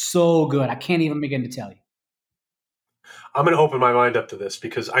is so good. I can't even begin to tell you. I'm going to open my mind up to this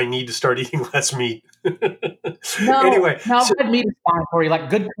because I need to start eating less meat. No, Anyway, no, so, red meat is fine for you. Like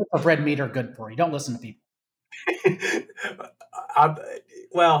good cuts of red meat are good for you. Don't listen to people. I'm,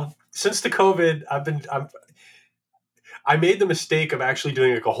 well, since the COVID, I made the mistake of actually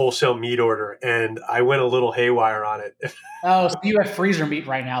doing like a wholesale meat order, and I went a little haywire on it. A Oh, so you have freezer meat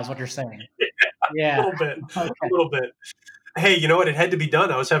right now, is what you're saying? Yeah. little bit, a Okay. little bit. Hey, you know what? It had to be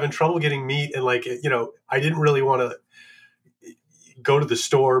done. I was having trouble getting meat, and I didn't really want to go to the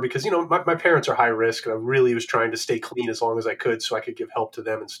store because my parents are high risk, and I really was trying to stay clean as long as I could so I could give help to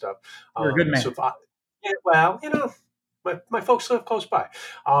them and stuff. You're a good So man. if I, yeah, well, my folks live close by.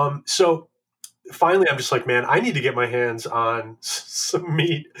 So finally I'm just like, man, I need to get my hands on some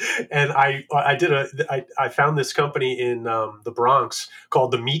meat. And I found this company in the Bronx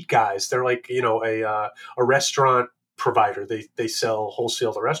called the Meat Guys. They're like, a restaurant provider. They sell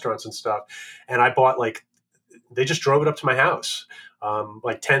wholesale to restaurants and stuff. And I bought they just drove it up to my house.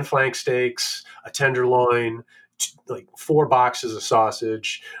 Like 10 flank steaks, a tenderloin, like 4 boxes of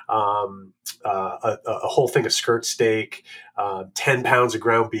sausage, a whole thing of skirt steak, 10 pounds of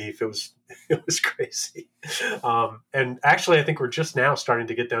ground beef. It was it was crazy. And actually, I think we're just now starting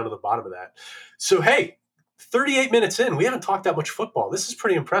to get down to the bottom of that. So, hey, 38 minutes in, we haven't talked that much football. This is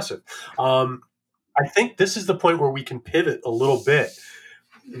pretty impressive. I think this is the point where we can pivot a little bit.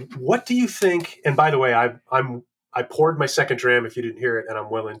 What do you think? And by the way, I poured my second dram if you didn't hear it, and I'm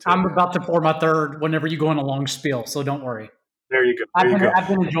well into it I'm now. about to pour my third whenever you go on a long spiel, so don't worry. There you go. There you go. I've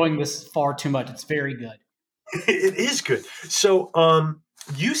been enjoying this far too much. It's very good. It is good. So,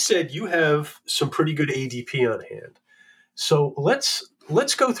 you said you have some pretty good ADP on hand. So let's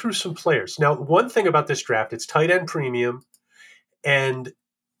go through some players. Now, one thing about this draft, it's tight end premium, and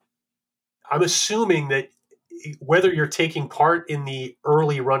I'm assuming that whether you're taking part in the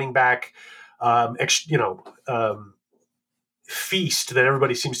early running back, feast that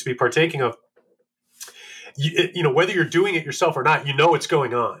everybody seems to be partaking of, whether you're doing it yourself or not, it's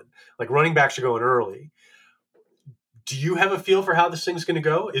going on. Like running backs are going early. Do you have a feel for how this thing's going to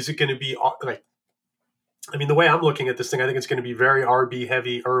go? Is it going to be like? I mean, the way I'm looking at this thing, I think it's going to be very RB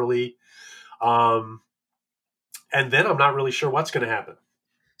heavy early, and then I'm not really sure what's going to happen.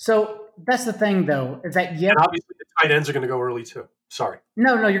 So that's the thing, though, is that And obviously the tight ends are going to go early too. Sorry.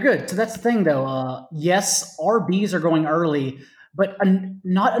 No, you're good. So that's the thing, though. Yes, RBs are going early, but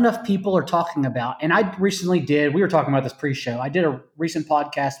not enough people are talking about. And I recently did. We were talking about this pre-show. I did a recent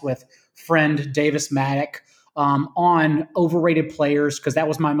podcast with friend Davis Maddock on overrated players because that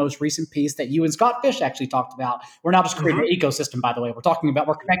was my most recent piece that you and Scott Fish actually talked about. We're not just creating an ecosystem, by the way.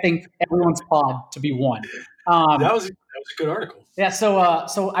 We're connecting everyone's pod to be one. That was a good article. Yeah, so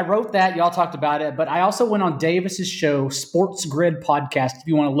I wrote that. Y'all talked about it, but I also went on Davis's show, Sports Grid podcast, if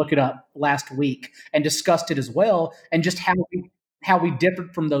you want to look it up, last week, and discussed it as well, and just how we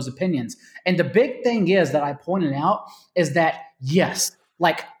differed from those opinions. And the big thing is that I pointed out is that yes,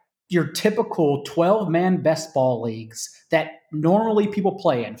 like your typical 12-man best ball leagues that normally people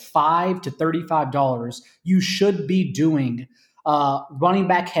play in $5 to $35, you should be doing running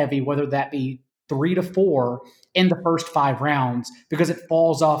back heavy, whether that be 3 to 4 in the first 5 rounds because it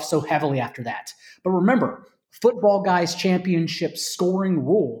falls off so heavily after that. But remember, Football Guys Championship scoring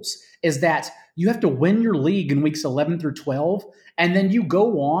rules is that you have to win your league in weeks 11 through 12, and then you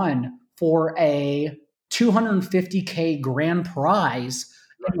go on for a $250K grand prize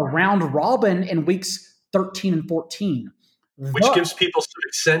in a round robin in weeks 13 and 14. Which gives people some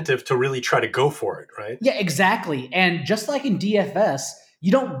incentive to really try to go for it, right? Yeah, exactly. And just like in DFS,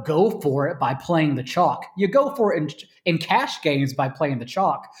 you don't go for it by playing the chalk. You go for it in cash games by playing the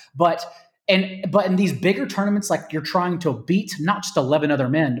chalk. But in these bigger tournaments, like you're trying to beat not just 11 other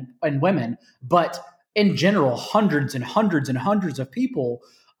men and women, but in general, hundreds and hundreds and hundreds of people,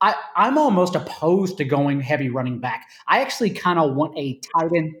 I'm almost opposed to going heavy running back. I actually kind of want a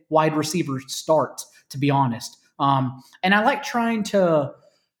tight end wide receiver start, to be honest. And I like trying to,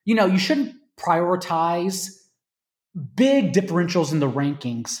 you shouldn't prioritize big differentials in the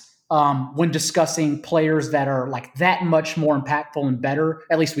rankings when discussing players that are like that much more impactful and better,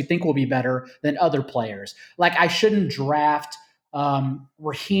 at least we think will be better than other players. Like I shouldn't draft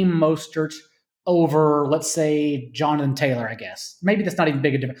Raheem Mostert over, let's say, Jonathan Taylor, I guess. Maybe that's not even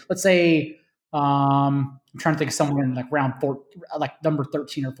big a difference. Let's say I'm trying to think of someone in like round 4, like number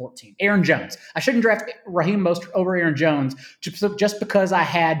 13 or 14. Aaron Jones. I shouldn't draft Raheem Mostert over Aaron Jones just because I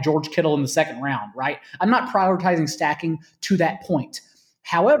had George Kittle in the second round, right? I'm not prioritizing stacking to that point.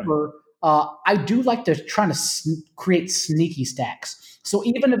 However, I do like to try to create sneaky stacks. So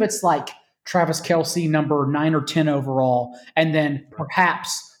even if it's like Travis Kelce, number 9 or 10 overall, and then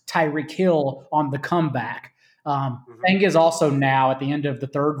perhaps Tyreek Hill on the comeback. Thing is also now at the end of the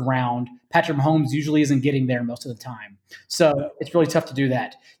third round, Patrick Mahomes usually isn't getting there most of the time. So it's really tough to do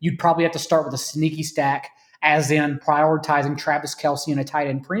that. You'd probably have to start with a sneaky stack, as in prioritizing Travis Kelce and a tight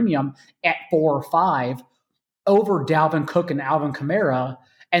end premium at 4 or 5 over Dalvin Cook and Alvin Kamara,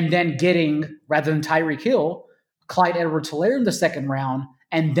 and then getting, rather than Tyreek Hill, Clyde Edwards-Helaire in the second round,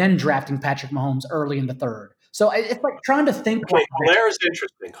 and then drafting Patrick Mahomes early in the third. So it's like trying to think. Okay, Hilaire's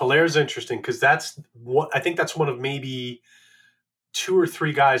interesting. Hilaire's interesting because that's what I think. That's one of maybe 2 or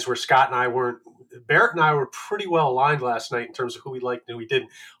 3 guys where Scott and I weren't. Barrett and I were pretty well aligned last night in terms of who we liked and who we didn't.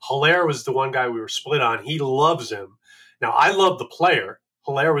 Hilaire was the one guy we were split on. He loves him. Now I love the player.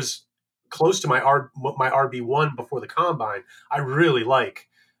 Hilaire was close to my RB1 before the combine. I really like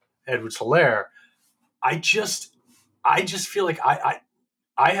Edwards-Helaire. I just feel like I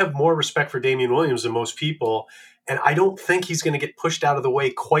have more respect for Damian Williams than most people, and I don't think he's going to get pushed out of the way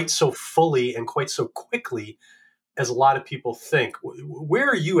quite so fully and quite so quickly as a lot of people think. Where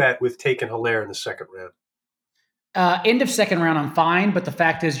are you at with taking Hilaire in the second round? End of second round, I'm fine, but the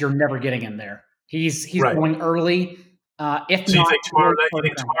fact is you're never getting in there. He's right. Going early. If so not, you think tomorrow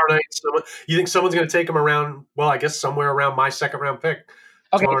night? You think someone's going to take him around? Well, I guess somewhere around my second round pick.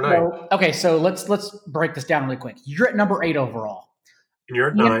 Okay, so let's break this down really quick. You're at number 8 overall. And you're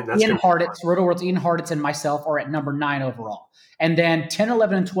at 9. That's Ian going to be fun. Harditz, Roto-World's Ian Harditz, and myself are at number 9 overall. And then 10,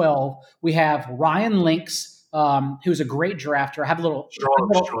 11, and 12, we have Ryan Links, who's a great drafter. I have a little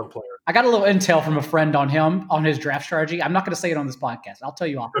Strong player. I got a little intel from a friend on him, on his draft strategy. I'm not going to say it on this podcast. I'll tell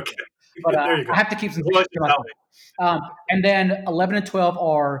you off. Okay. But There you go. I have to keep some Well, things to myself. And then 11 and 12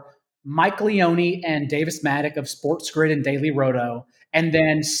 are Mike Leone and Davis Maddock of Sports Grid and Daily Roto, and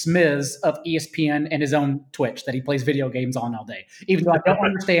then Smiz of ESPN and his own Twitch that he plays video games on all day. Even though I don't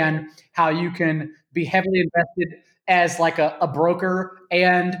understand how you can be heavily invested as like a broker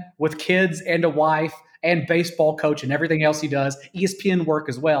and with kids and a wife and baseball coach and everything else he does, ESPN work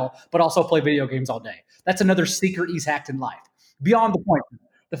as well, but also play video games all day. That's another secret he's hacked in life. Beyond the point.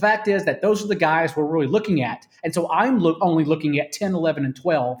 The fact is that those are the guys we're really looking at. And so I'm only looking at 10, 11, and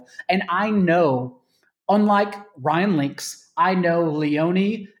 12. And I know, unlike Ryan Links, I know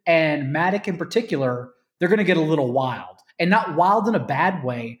Leone and Maddock in particular, they're going to get a little wild. And not wild in a bad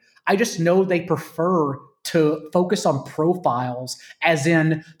way. I just know they prefer to focus on profiles, as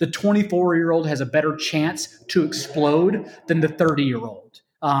in the 24-year-old has a better chance to explode than the 30-year-old.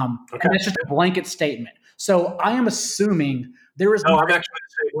 And that's just a blanket statement. So I am assuming there is. No, I'm actually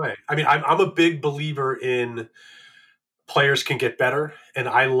the same way. I mean, I'm a big believer in players can get better, and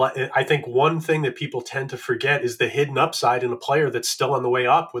I think one thing that people tend to forget is the hidden upside in a player that's still on the way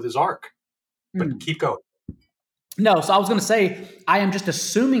up with his arc. But keep going. No, so I was going to say, I am just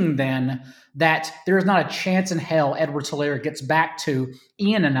assuming then that there is not a chance in hell Edward Hilaire gets back to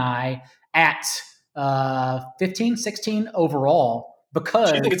Ian and I at 15, 16 overall, because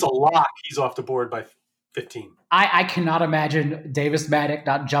So you think it's a lock he's off the board by 15? I cannot imagine Davis Maddock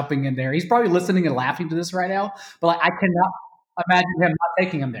not jumping in there. He's probably listening and laughing to this right now, but like, I cannot imagine him not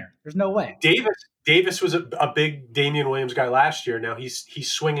taking him there. There's no way. Davis was a big Damian Williams guy last year. Now he's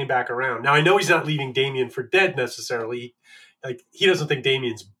swinging back around. Now I know he's not leaving Damian for dead necessarily. Like, he doesn't think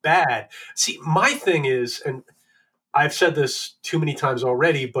Damian's bad. See, my thing is, and I've said this too many times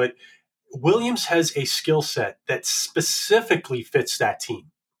already, but Williams has a skill set that specifically fits that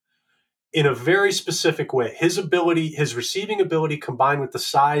team in a very specific way. His ability, his receiving ability combined with the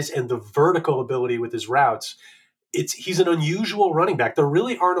size and the vertical ability with his routes, he's an unusual running back. There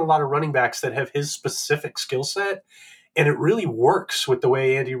really aren't a lot of running backs that have his specific skill set, and it really works with the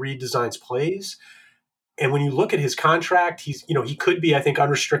way Andy Reid designs plays. And when you look at his contract, he could be, I think,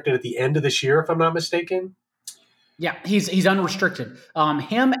 unrestricted at the end of this year, if I'm not mistaken. Yeah, he's unrestricted.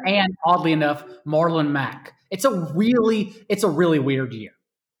 Him and, oddly enough, Marlon Mack. It's a really weird year.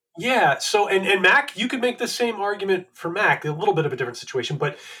 Yeah. So and Mack, you could make the same argument for Mack, a little bit of a different situation,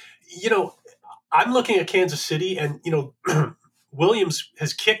 but I'm looking at Kansas City, and Williams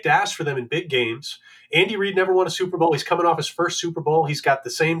has kicked ass for them in big games. Andy Reid never won a Super Bowl. He's coming off his first Super Bowl. He's got the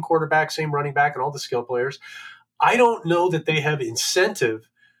same quarterback, same running back, and all the skill players. I don't know that they have incentive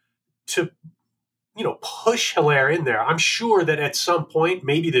to, push Hilaire in there. I'm sure that at some point,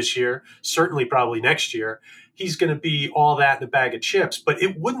 maybe this year, certainly probably next year, he's going to be all that in a bag of chips. But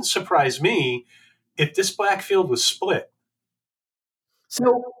it wouldn't surprise me if this backfield was split.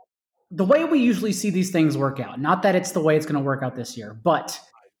 So the way we usually see these things work out, not that it's the way it's going to work out this year, but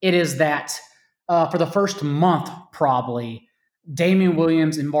it is that for the first month, probably, Damian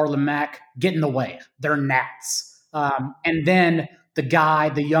Williams and Marlon Mack get in the way. They're gnats. And then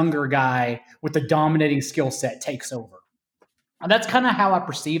the younger guy with the dominating skill set takes over. And that's kind of how I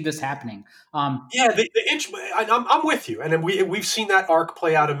perceive this happening. I'm with you. And we've seen that arc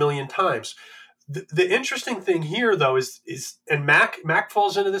play out a million times. The interesting thing here, though, is and Mack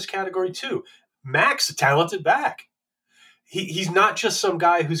falls into this category too. Mack's a talented back. He's not just some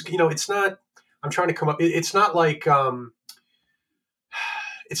guy who's, it's not. I'm trying to come up. It's not like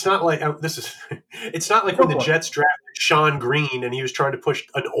it's not like it's not like when the Jets drafted Sean Green and he was trying to push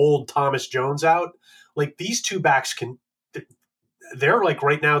an old Thomas Jones out. Like, these two backs they're like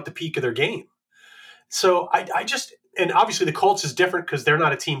right now at the peak of their game. So I just. And obviously the Colts is different because they're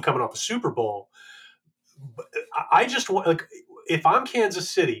not a team coming off a Super Bowl. But I just want, like, if I'm Kansas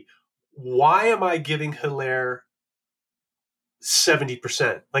City, why am I giving Hilaire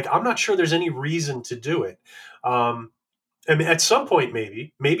 70%? Like, I'm not sure there's any reason to do it. I mean, at some point,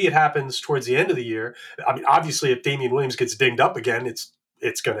 maybe it happens towards the end of the year. I mean, obviously, if Damian Williams gets dinged up again,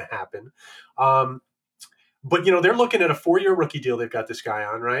 it's going to happen. But they're looking at a 4-year rookie deal. They've got this guy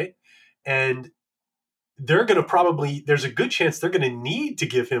on, right? And they're going to there's a good chance they're going to need to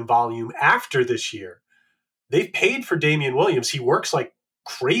give him volume after this year. They've paid for Damian Williams. He works like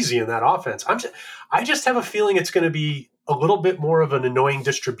crazy in that offense. I just have a feeling it's going to be a little bit more of an annoying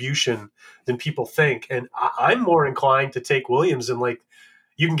distribution than people think. And I'm more inclined to take Williams, and like,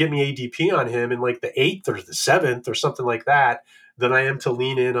 you can get me ADP on him in like the 8th or the 7th or something like that than I am to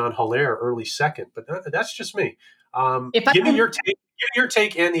lean in on Hilaire early second. But that's just me. If I Give me can- your take. Give me your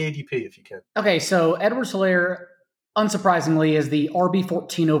take and the ADP if you can. Okay, so Edwards-Helaire, unsurprisingly, is the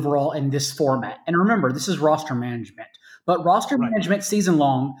RB14 overall in this format. And remember, this is roster management. But roster management season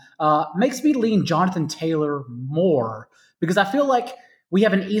long makes me lean Jonathan Taylor more because I feel like we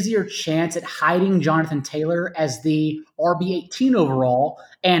have an easier chance at hiding Jonathan Taylor as the RB18 overall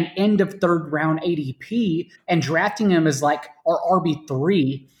and end of third round ADP and drafting him as like our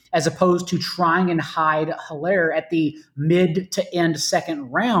RB3 as opposed to trying and hide Hilaire at the mid to end second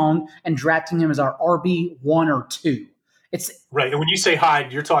round and drafting him as our RB1 or 2. It's right. And when you say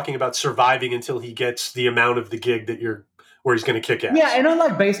hide, you're talking about surviving until he gets the amount of the gig that where he's going to kick ass. Yeah, and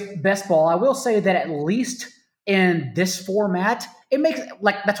unlike best ball, I will say that at least in this format, it makes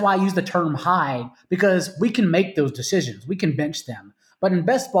like that's why I use the term hide because we can make those decisions. We can bench them. But in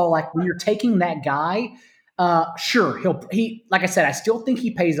best ball, like when you're taking that guy, sure, he like I said, I still think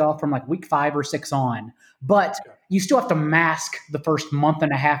he pays off from like week 5 or 6 on, but you still have to mask the first month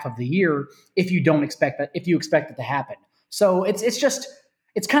and a half of the year if you expect it to happen. So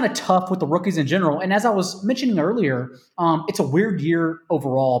it's kind of tough with the rookies in general. And as I was mentioning earlier, it's a weird year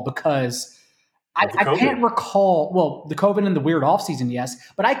overall because I can't recall, well, the COVID and the weird offseason, yes,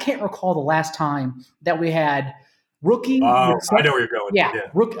 but I can't recall the last time that we had rookie. I know where you're going. Yeah.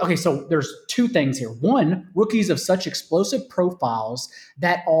 Okay, so there's 2 things here. One, rookies of such explosive profiles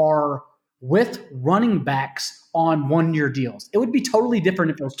that are with running backs on 1-year deals. It would be totally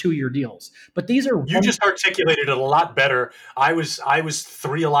different if it was 2-year deals. But these are you just articulated it a lot better. I was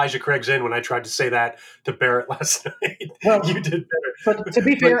 3 Elijah Craigs in when I tried to say that to Barrett last night. Well, you did better. But to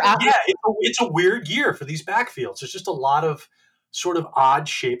be fair, it's a weird year for these backfields. There's just a lot of sort of odd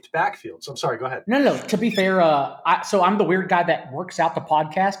shaped backfields. I'm sorry, go ahead. No. To be fair, so I'm the weird guy that works out the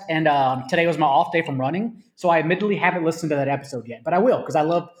podcast, and today was my off day from running, so I admittedly haven't listened to that episode yet, but I will because I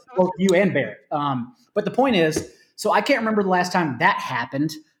love both you and Barrett. But the point is, so I can't remember the last time that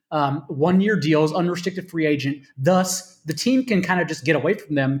happened. 1-year deals, unrestricted free agent. Thus, the team can kind of just get away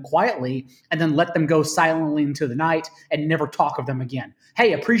from them quietly and then let them go silently into the night and never talk of them again.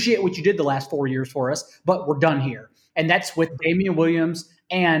 Hey, appreciate what you did the last 4 years for us, but we're done here. And that's with Damian Williams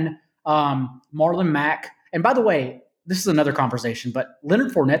and Marlon Mack. And by the way, this is another conversation, but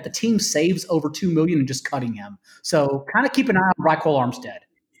Leonard Fournette, the team saves over $2 million in just cutting him. So kind of keep an eye on Raquel Armstead.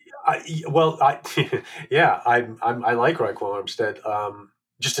 I like Raquel Armstead.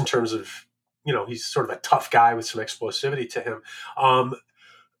 Just in terms of, he's sort of a tough guy with some explosivity to him.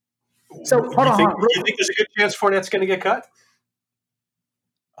 So you think there's a good chance Fournette's going to get cut?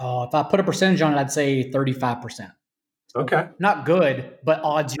 If I put a percentage on it, I'd say 35%. Okay. Not good, but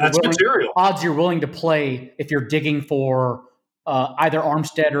odds you're willing to play if you're digging for either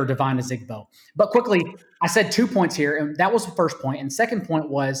Armstead or Divine Ezigbo. But quickly, I said 2 points here, and that was the first point. And the second point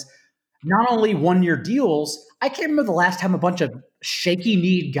was not only 1-year deals, I can't remember the last time a bunch of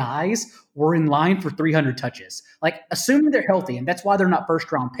shaky-kneed guys were in line for 300 touches. Like, assuming they're healthy, and that's why they're not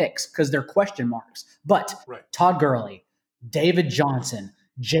first-round picks, because they're question marks. But Todd Gurley, David Johnson,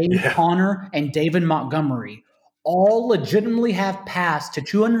 James Conner, and David Montgomery all legitimately have passed to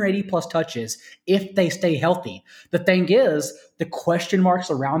 280-plus touches if they stay healthy. The thing is, the question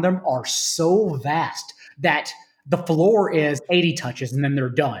marks around them are so vast that the floor is 80 touches and then they're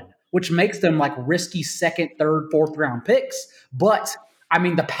done, which makes them like risky second, third, fourth round picks. But I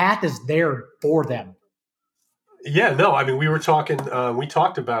mean, the path is there for them. Yeah, no, I mean, we talked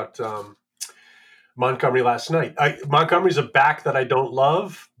about Montgomery last night. Montgomery's a back that I don't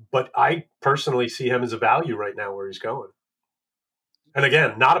love, but I personally see him as a value right now where he's going. And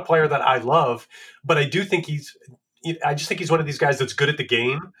again, not a player that I love, but I do think I just think he's one of these guys that's good at the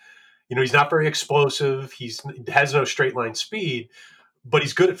game. He's not very explosive. He has no straight line speed, but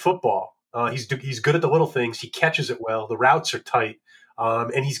he's good at football. He's good at the little things. He catches it well. The routes are tight.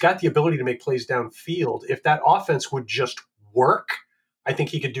 And he's got the ability to make plays downfield. If that offense would just work, I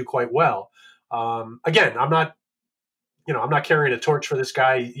think he could do quite well. Again, I'm not carrying a torch for this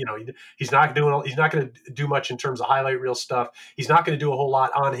guy. He's not going to do much in terms of highlight reel stuff. He's not going to do a whole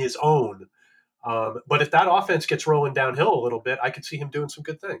lot on his own. But if that offense gets rolling downhill a little bit, I could see him doing some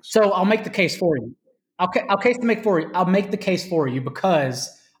good things. So I'll make the case for you. I'll make the case for you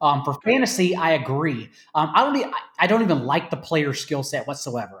because for fantasy, I agree. I don't even like the player skill set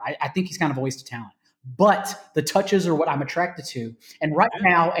whatsoever. I think he's kind of a waste of talent. But the touches are what I'm attracted to. And right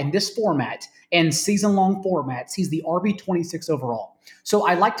now, in this format, in season-long formats, he's the RB26 overall. So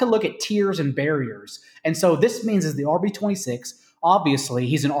I like to look at tiers and barriers. And so this means as the RB26, obviously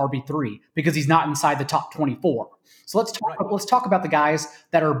he's an RB3 because he's not inside the top 24. So let's talk about the guys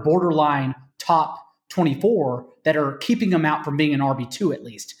that are borderline top 24 that are keeping him out from being an RB2 at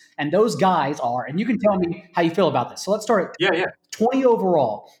least. And those guys are, and you can tell me how you feel about this. So let's start at 20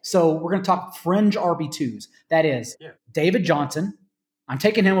 overall. So we're going to talk fringe RB2s. That is David Johnson. I'm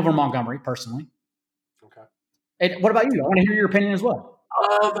taking him over Montgomery personally. Okay. And what about you? I want to hear your opinion as well.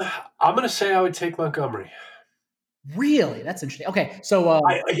 I'm going to say I would take Montgomery. Really? That's interesting. Okay, so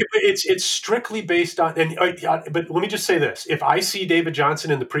it's strictly based on, but let me just say this: if I see David Johnson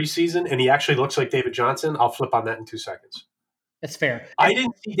in the preseason and he actually looks like David Johnson, I'll flip on that in 2 seconds. That's fair. I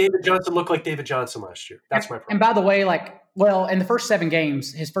didn't see David Johnson look like David Johnson last year. That's my problem. And by the way, in the first 7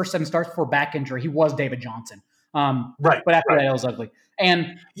 games, his first 7 starts before back injury, he was David Johnson. Right. But after that, it was ugly.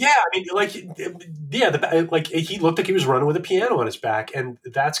 And he looked like he was running with a piano on his back, and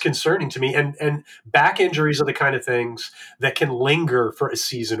that's concerning to me. And back injuries are the kind of things that can linger for a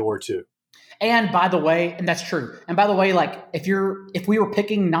season or 2. And by the way, and that's true. And by the way, if we were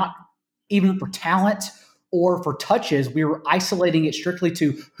picking not even for talent or for touches, we were isolating it strictly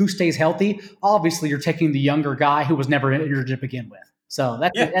to who stays healthy. Obviously, you're taking the younger guy who was never injured to begin with. So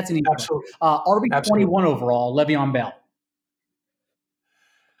that's an easy one. RB21 overall, Le'Veon Bell.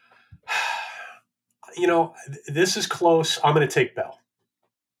 This is close. I'm going to take Bell.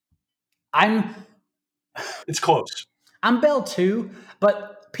 It's close. I'm Bell too,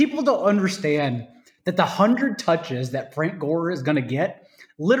 but people don't understand that the 100 touches that Frank Gore is going to get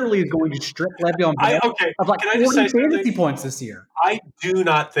literally is going to strip Le'Veon Bell of 40 fantasy points this year. I do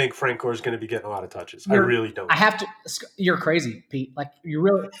not think Frank Gore is going to be getting a lot of touches. I really don't. You're crazy, Pete. You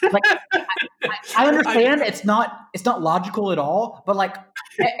really I understand it's not logical at all, but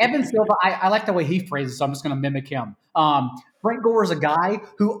Evan Silva, I like the way he phrases, so I'm just going to mimic him. Frank Gore is a guy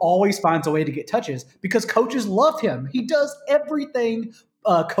who always finds a way to get touches because coaches love him. He does everything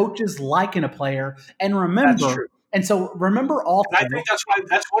coaches like in a player. And remember, also. And I think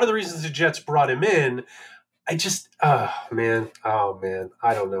that's one of the reasons the Jets brought him in. I just, I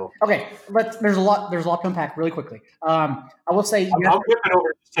don't know. Okay, there's a lot to unpack really quickly. I will say, I'm whipping over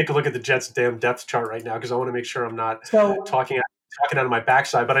to take a look at the Jets' damn depth chart right now because I want to make sure I'm not talking out of my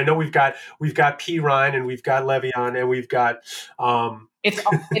backside. But I know we've got P. Ryan and we've got Le'Veon and we've got.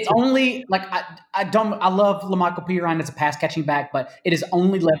 It's only I love LaMichael P. Ryan as a pass catching back, but it is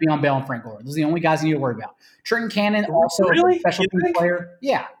only Le'Veon Bell and Frank Gore. Those are the only guys you need to worry about. Trenton Cannon also a special team player.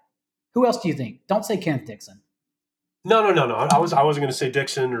 Yeah. Who else do you think? Don't say Kenneth Dixon. No. I wasn't going to say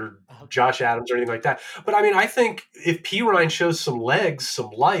Dixon or Josh Adams or anything like that. But I think if P. Ryan shows some legs, some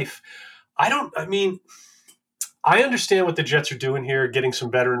life, I understand what the Jets are doing here, getting some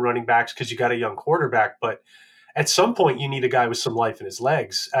veteran running backs because you got a young quarterback. But at some point, you need a guy with some life in his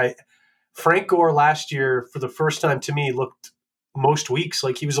legs. Frank Gore last year, for the first time to me, looked most weeks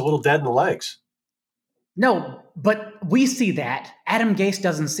like he was a little dead in the legs. No, but we see that. Adam Gase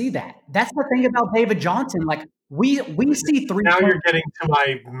doesn't see that. That's the thing about David Johnson. We see 3. Now you're getting to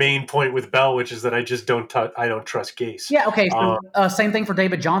my main point with Bell, which is that I just don't trust Gase. Yeah. Okay. So same thing for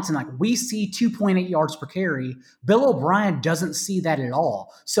David Johnson. We see 2.8 yards per carry. Bill O'Brien doesn't see that at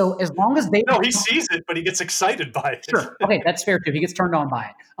all. So as long as he sees it, but he gets excited by it. Sure. Okay, that's fair too. He gets turned on by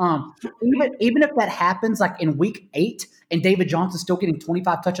it. Even if that happens in week 8 and David Johnson's still getting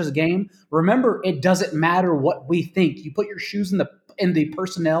 25 touches a game, remember it doesn't matter what we think. You put your shoes in the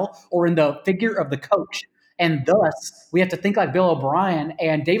personnel or in the figure of the coach. And thus, we have to think like Bill O'Brien,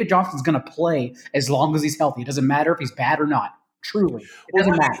 and David Johnson's going to play as long as he's healthy. It doesn't matter if he's bad or not. Truly. It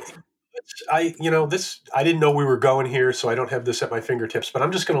doesn't matter. I didn't know we were going here, so I don't have this at my fingertips, but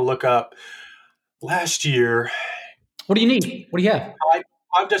I'm just going to look up last year. What do you need? What do you have?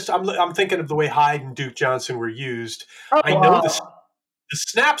 I'm thinking of the way Hyde and Duke Johnson were used. I know the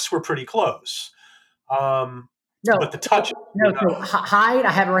snaps were pretty close. But the touch. So Hyde,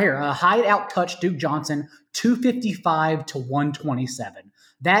 I have it right here. Hyde out-touched Duke Johnson 255 to 127.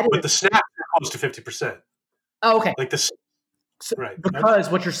 But the snaps are close to 50%. Oh, okay. Right. Because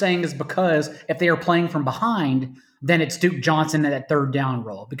what you're saying is because if they are playing from behind, then it's Duke Johnson at that third down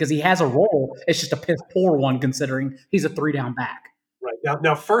role. Because he has a role, it's just a piss poor one considering he's a 3-down back. Right.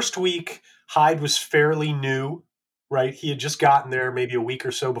 Now first week, Hyde was fairly new. Right, he had just gotten there maybe a week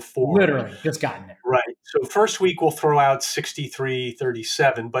or so before. Literally, just gotten there. Right. So first week we'll throw out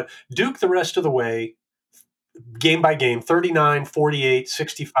 63-37, but Duke the rest of the way, game by game, 39, 48,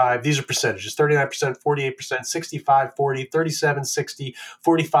 65. These are percentages: 39%, 48%, 65, 40, 37, 60,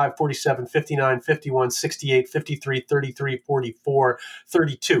 45, 47, 59, 51, 68, 53, 33, 44,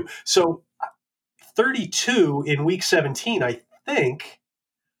 32. So 32 in week 17, I think,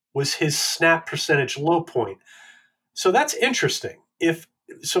 was his snap percentage low point. So that's interesting.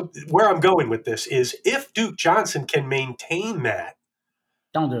 Where I'm going with this is if Duke Johnson can maintain that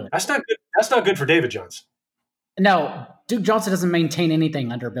Don't do it. That's not good. That's not good for David Johnson. No, Duke Johnson doesn't maintain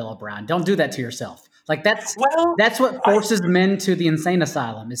anything under Bill O'Brien. Don't do that to yourself. Like that's Well, what forces men to the insane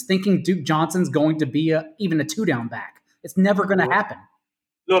asylum is thinking Duke Johnson's going to be even a 2-down back. It's never going to happen.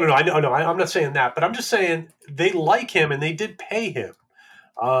 No. I'm not saying that, but I'm just saying they like him and they did pay him.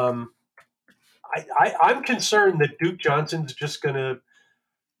 I'm concerned that Duke Johnson's just going to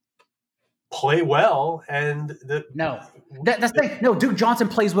play well, and that's the thing. No, Duke Johnson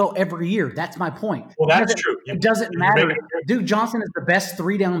plays well every year. That's my point. Well, that's true. It doesn't matter. Duke Johnson is the best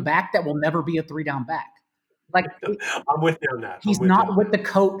 3-down back that will never be a 3-down back. Like I'm with you on that. He's not with the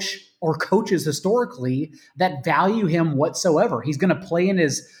coach or coaches historically that value him whatsoever. He's going to play in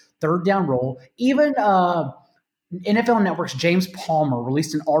his 3rd down role. Even NFL Network's James Palmer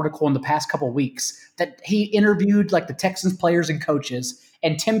released an article in the past couple of weeks that he interviewed like the Texans players and coaches,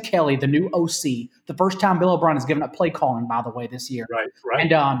 and Tim Kelly, the new OC, the first time Bill O'Brien has given up play calling, by the way, this year.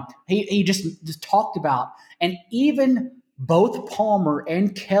 Right. And he just talked about, and even both Palmer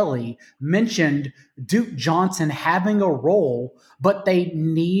and Kelly mentioned Duke Johnson having a role, but they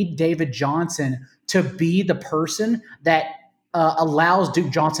need David Johnson to be the person that allows Duke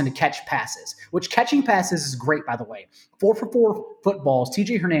Johnson to catch passes, which catching passes is great, by the way. 4-for-4 footballs.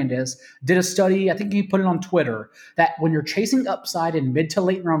 TJ Hernandez did a study, I think he put it on Twitter, that when you're chasing upside in mid to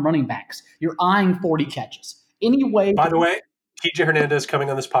late round running backs, you're eyeing 40 catches. Anyway, by the way, TJ Hernandez coming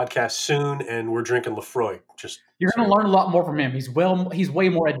on this podcast soon, and we're drinking Lefroy. You're going to learn a lot more from him. He's way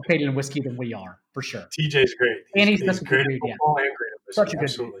more educated in whiskey than we are, for sure. TJ's great. He's great at football and great at whiskey. Such a good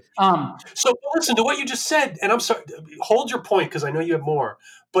Absolutely. Dude. So listen to what you just said, and I'm sorry. Hold your point because I know you have more.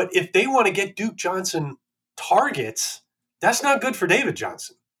 But if they want to get Duke Johnson targets, that's not good for David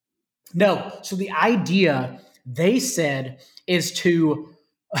Johnson. No. So the idea they said is to.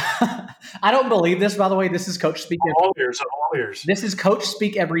 I don't believe this, by the way. This is coach speak. All years. This is coach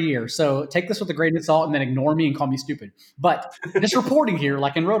speak every year. So take this with a grain of salt and then ignore me and call me stupid. But just reporting here,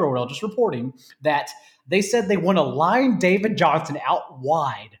 like in Roto-World, just reporting that they said they want to line David Johnson out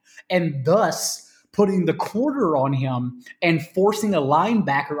wide and thus putting the quarter on him and forcing a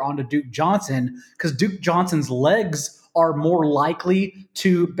linebacker onto Duke Johnson because Duke Johnson's legs are more likely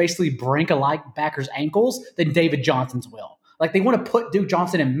to basically break a linebacker's ankles than David Johnson's will. Like they want to put Duke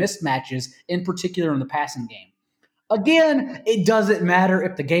Johnson in mismatches, in particular in the passing game. Again, it doesn't matter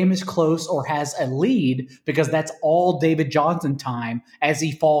if the game is close or has a lead because that's all David Johnson time as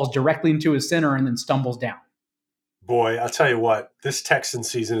he falls directly into his center and then stumbles down. Boy, I'll tell you what, this Texan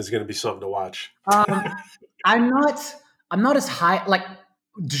season is going to be something to watch. I'm not as high. Like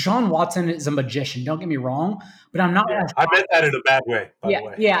Deshaun Watson is a magician. Don't get me wrong, but I'm not. Yeah, I meant that in a bad way. By the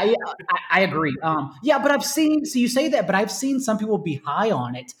way. Yeah. I agree. But I've seen. So you say that, but I've seen some people be high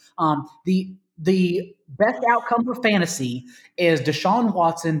on it. The best outcome for fantasy is Deshaun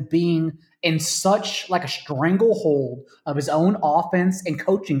Watson being in such like a stranglehold of his own offense and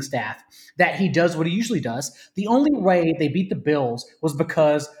coaching staff that he does what he usually does. The only way they beat the Bills was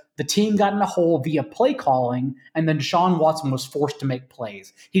because the team got in a hole via play calling, and then Deshaun Watson was forced to make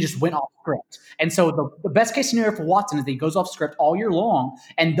plays. He just went off script. And so the best case scenario for Watson is that he goes off script all year long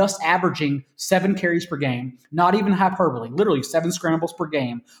and thus averaging 7 carries per game, not even hyperbole, literally 7 scrambles per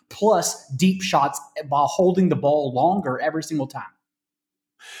game, plus deep shots while holding the ball longer every single time.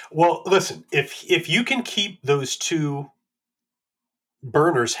 Well, listen, if you can keep those two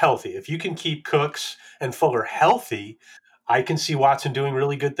burners healthy, if you can keep Cooks and Fuller healthy, I can see Watson doing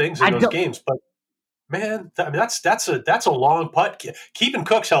really good things in those games. But man, I mean, that's a long putt. Keeping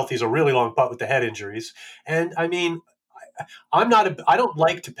Cooks healthy is a really long putt with the head injuries. And I mean, I don't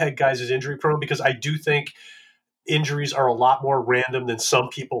like to peg guys as injury prone because I do think injuries are a lot more random than some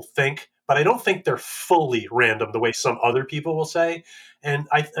people think. But I don't think they're fully random the way some other people will say. And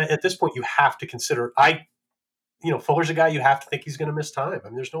at this point, you have to consider. Fuller's a guy you have to think he's going to miss time. I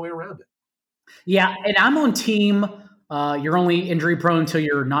mean, there's no way around it. Yeah, and I'm on team. You're only injury prone until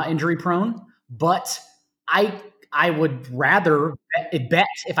you're not injury prone. But I would rather bet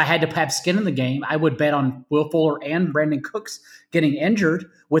if I had to have skin in the game, I would bet on Will Fuller and Brandon Cooks getting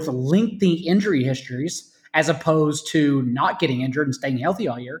injured with lengthy injury histories as opposed to not getting injured and staying healthy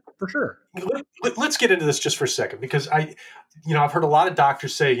all year, for sure. Let's get into this just for a second because I've heard a lot of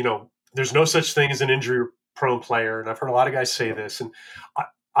doctors say, there's no such thing as an injury-prone player, and I've heard a lot of guys say this, and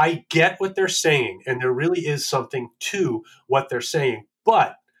I get what they're saying, and there really is something to what they're saying,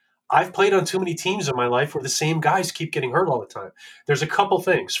 but I've played on too many teams in my life where the same guys keep getting hurt all the time. There's a couple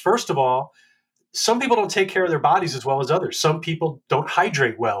things. First of all, some people don't take care of their bodies as well as others. Some people don't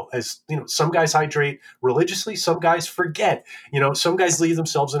hydrate well. As some guys hydrate religiously, some guys forget. Some guys leave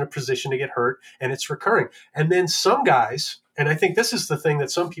themselves in a position to get hurt, and it's recurring. And then some guys, and I think this is the thing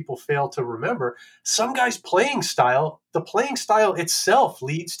that some people fail to remember, some guys' the playing style itself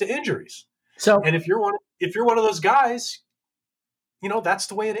leads to injuries. So, and if you're one of those guys, that's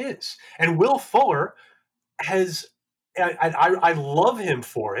the way it is. And Will Fuller has, I love him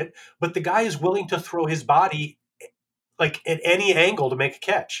for it, but the guy is willing to throw his body like at any angle to make a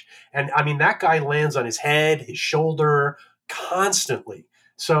catch. And I mean, that guy lands on his head, his shoulder constantly.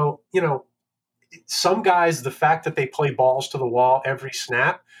 So, some guys, the fact that they play balls to the wall every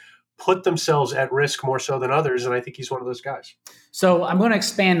snap, put themselves at risk more so than others. And I think he's one of those guys. So I'm going to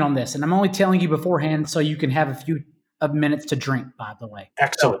expand on this, and I'm only telling you beforehand so you can have a few of minutes to drink, by the way.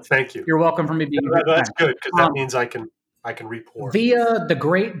 Excellent. So thank you. You're welcome for me being here. That's good, because that means I can report. Via the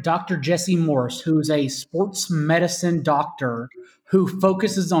great Dr. Jesse Morse, who's a sports medicine doctor who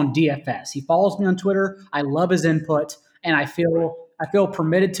focuses on DFS. He follows me on Twitter. I love his input, and I feel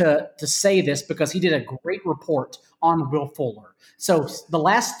permitted to say this because he did a great report on Will Fuller. So the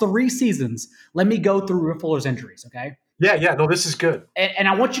last 3 seasons, let me go through Will Fuller's injuries, okay? Yeah. No, this is good. And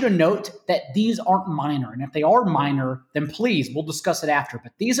I want you to note that these aren't minor. And if they are minor, then please, we'll discuss it after.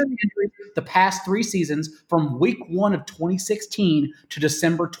 But these are the injuries the past 3 seasons from week 1 of 2016 to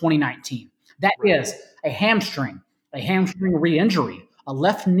December 2019. That is a hamstring re-injury, a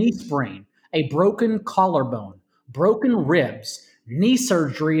left knee sprain, a broken collarbone, broken ribs, knee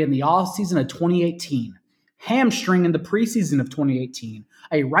surgery in the offseason of 2018, hamstring in the preseason of 2018,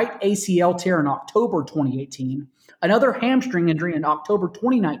 a right ACL tear in October 2018, another hamstring injury in October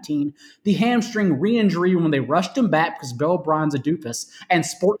 2019, the hamstring re-injury when they rushed him back because Bill O'Brien's a doofus, and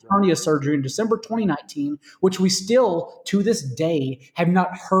sports hernia surgery in December 2019, which we still, to this day, have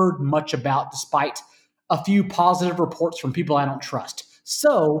not heard much about despite a few positive reports from people I don't trust.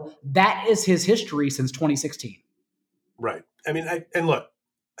 So that is his history since 2016. Right. I mean,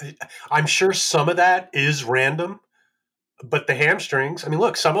 I'm sure some of that is random, but the hamstrings, I mean,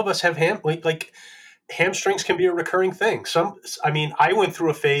 look, some of us have hamstrings can be a recurring thing. I went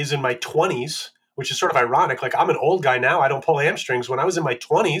through a phase in my 20s, which is sort of ironic. Like, I'm an old guy now. I don't pull hamstrings. When I was in my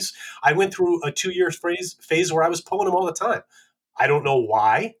 20s, I went through a 2-year phase where I was pulling them all the time. I don't know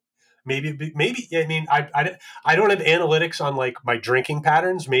why. Maybe. I mean, I don't have analytics on like my drinking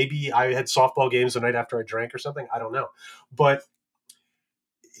patterns. Maybe I had softball games the night after I drank or something. I don't know. But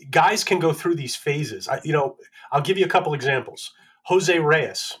guys can go through these phases. I'll give you a couple examples. Jose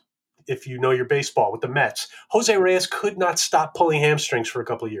Reyes, if you know your baseball with the Mets, Jose Reyes could not stop pulling hamstrings for a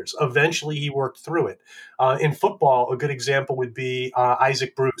couple of years. Eventually, he worked through it. In football, a good example would be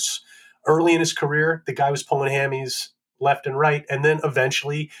Isaac Bruce. Early in his career, the guy was pulling hammies left and right, and then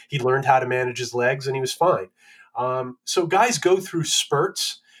eventually he learned how to manage his legs, and he was fine. So guys go through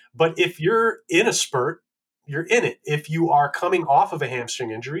spurts, but if you're in a spurt, you're in it. If you are coming off of a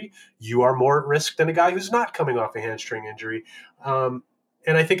hamstring injury, you are more at risk than a guy who's not coming off a hamstring injury. And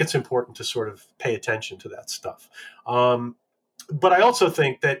I think it's important to sort of pay attention to that stuff. But I also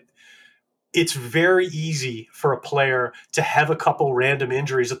think that it's very easy for a player to have a couple random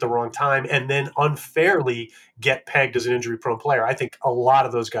injuries at the wrong time and then unfairly get pegged as an injury-prone player. I think a lot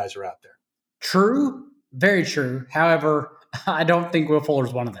of those guys are out there. True. Very true. However, I don't think Will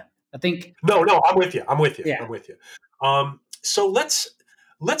Fuller's one of them. I think No, I'm with you. Yeah. I'm with you. So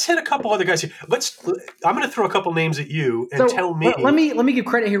let's hit a couple other guys here. I'm going to throw a couple names at you and tell me. Let me give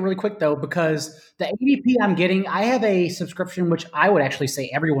credit here really quick though, because the ADP I'm getting, I have a subscription which I would actually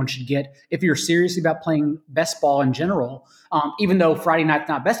say everyone should get if you're serious about playing best ball in general. Even though Friday night's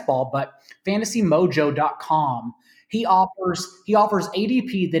not best ball, but FantasyMojo.com, he offers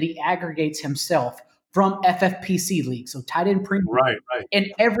ADP that he aggregates himself from FFPC league, so tight end premium, Right. in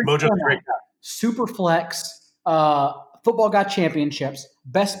every Mojo's format, a great guy. super flex, football guy championships,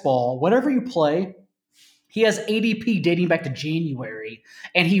 best ball, whatever you play. He has ADP dating back to January,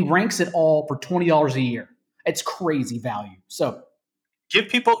 and he ranks it all for $20 a year. It's crazy value. So give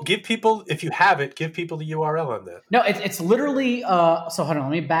people, if you have it, give people the URL on that. no, it's literally. So hold on,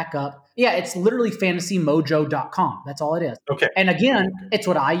 let me back up. Yeah, it's literally FantasyMojo.com. That's all it is. Okay. And again, it's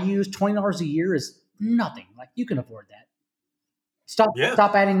what I use. $20 a year is nothing. Like, you can afford that.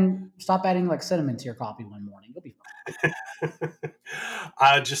 Stop adding like cinnamon to your coffee one morning. You'll be fine.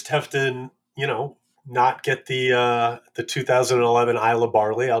 I just have to, not get the 2011 Islay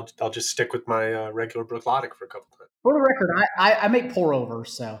Barley. I'll just stick with my regular Bruichladdich for a couple times. For the record, I make pour over,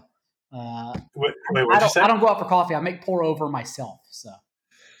 so Wait, what'd you say? I don't go out for coffee. I make pour over myself. So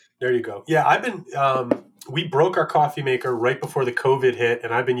there you go. Yeah, I've been we broke our coffee maker right before the COVID hit,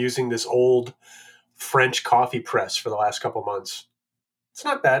 and I've been using this old French coffee press for the last couple months. It's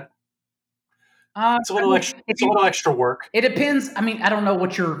not bad. It's a little extra. It's a little extra work. It depends. I mean, I don't know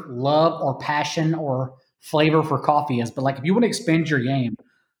what your love or passion or flavor for coffee is, but like if you want to expand your game,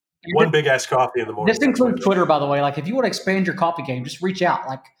 One big ass coffee in the morning. this includes Twitter, by the way. Like if you want to expand your coffee game, just reach out.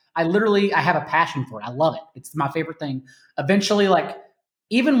 Like I have a passion for it. I love it. It's my favorite thing. Eventually, like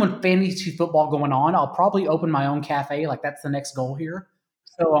even when fantasy football going on, I'll probably open my own cafe. Like that's the next goal here.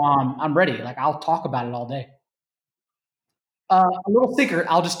 So I'm ready. Like I'll talk about it all day. A little secret,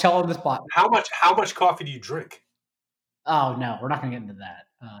 I'll just tell on the spot. How much coffee do you drink? Oh no, we're not going to get into that.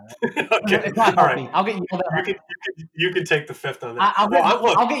 Okay, it's not all healthy. right. I'll get yelled at. You can take the fifth on that.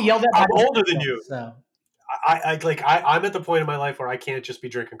 I'll get yelled at. I'm older than you. So I'm at the point in my life where I can't just be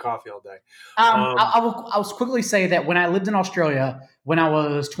drinking coffee all day. I will quickly say that when I lived in Australia, when I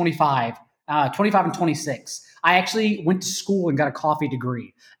was 25 and 26, I actually went to school and got a coffee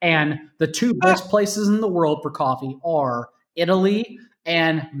degree. And the two best places in the world for coffee are Italy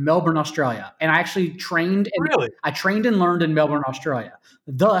and Melbourne, Australia. And I actually trained and learned in Melbourne, Australia.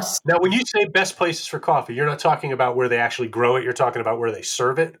 Thus, now when you say best places for coffee, you're not talking about where they actually grow it. You're talking about where they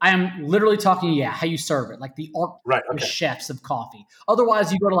serve it. I am literally talking, how you serve it, like the chefs of coffee.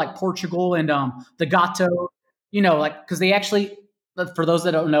 Otherwise, you go to like Portugal and the Gato, because they actually, for those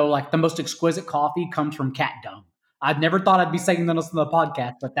that don't know, like the most exquisite coffee comes from cat dung. I've never thought I'd be saying this on the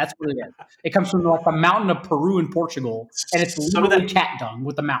podcast, but that's what it is. It comes from like the mountain of Peru and Portugal, and it's literally cat dung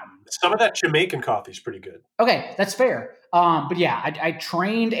with the mountain. Some of that Jamaican coffee is pretty good. Okay, that's fair. But yeah, I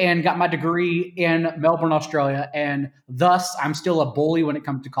trained and got my degree in Melbourne, Australia, and thus I'm still a bully when it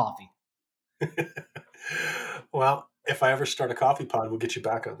comes to coffee. Well, if I ever start a coffee pod, we'll get you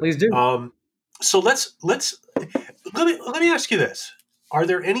back on that. Please do. So let me ask you this: are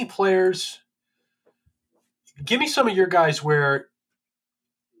there any players? Give me some of your guys where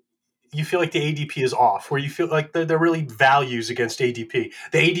you feel like the ADP is off, where you feel like there really values against ADP.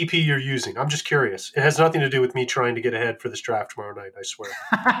 The ADP you're using. I'm just curious. It has nothing to do with me trying to get ahead for this draft tomorrow night, I swear.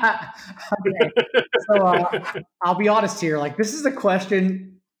 Okay. So I'll be honest here. Like this is a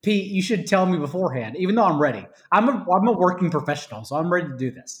question, Pete, you should tell me beforehand, even though I'm ready. I'm a working professional, so I'm ready to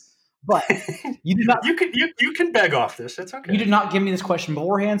do this. But you did not. You can beg off this. It's okay. You did not give me this question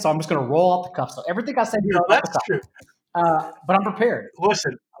beforehand, so I'm just going to roll off the cuff. So everything I said here, that's true. But I'm prepared.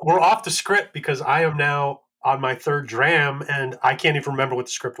 Listen, we're off the script because I am now on my third dram, and I can't even remember what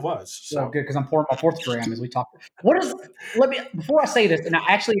the script was. So good, because I'm pouring my fourth dram as we talk. Before I say this, and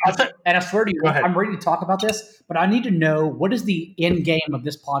I swear to you, I'm ready to talk about this, but I need to know what is the end game of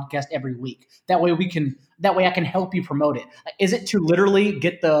this podcast every week. That way I can help you promote it. Is it to literally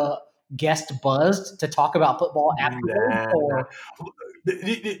get the guest buzzed to talk about football afterwards? Or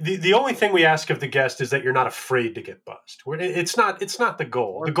the only thing we ask of the guest is that you're not afraid to get buzzed. It's not the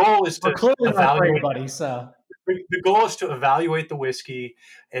goal. The goal is to evaluate, buddy. So the goal is to evaluate the whiskey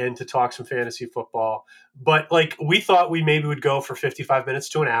and to talk some fantasy football. But like we thought, we maybe would go for 55 minutes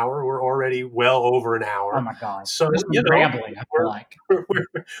to an hour. We're already well over an hour. Oh my god! So rambling. I feel like.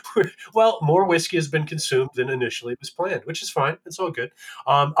 Well, more whiskey has been consumed than initially was planned, which is fine. It's all good.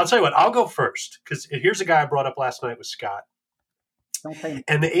 I'll tell you what. I'll go first because here's a guy I brought up last night with Scott.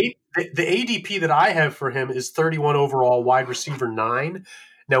 And the ADP that I have for him is 31 overall, wide receiver 9.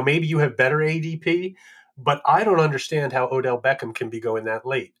 Now maybe you have better ADP, but I don't understand how Odell Beckham can be going that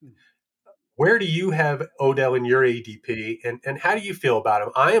late. Where do you have Odell in your ADP, and how do you feel about him?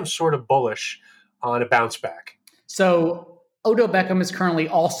 I am sort of bullish on a bounce back. So Odell Beckham is currently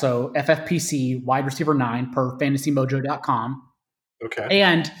also FFPC wide receiver 9 per fantasymojo.com. Okay.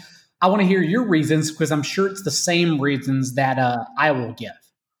 And I want to hear your reasons because I'm sure it's the same reasons that I will give.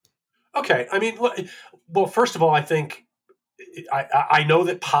 Okay. I mean, well, first of all, I think I know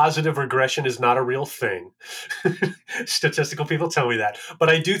that positive regression is not a real thing. Statistical people tell me that. But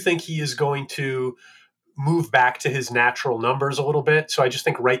I do think he is going to move back to his natural numbers a little bit. So I just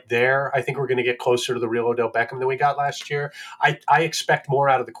think right there, I think we're going to get closer to the real Odell Beckham than we got last year. I expect more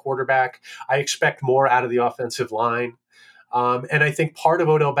out of the quarterback. I expect more out of the offensive line. And I think part of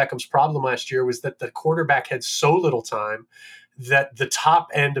Odell Beckham's problem last year was that the quarterback had so little time that the top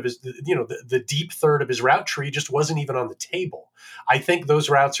end of his, the deep third of his route tree just wasn't even on the table. I think those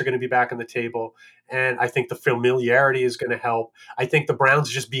routes are going to be back on the table, and I think the familiarity is going to help. I think the Browns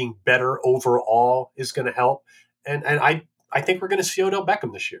just being better overall is going to help, and I think we're going to see Odell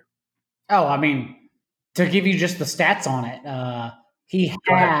Beckham this year. Oh, I mean, to give you just the stats on it, he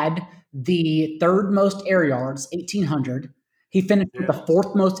had the third most air yards, 1,800. He finished with the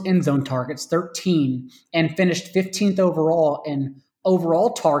fourth most end zone targets, 13, and finished 15th overall in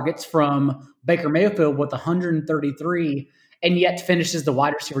overall targets from Baker Mayfield with 133, and yet finishes the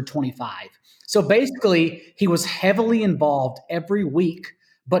wide receiver 25. So basically, he was heavily involved every week,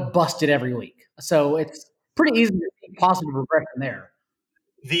 but busted every week. So it's pretty easy to see positive regression there.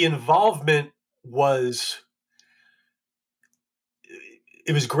 The involvement was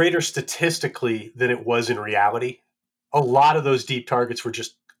greater statistically than it was in reality. A lot of those deep targets were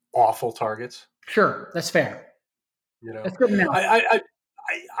just awful targets. Sure, that's fair. That's good enough.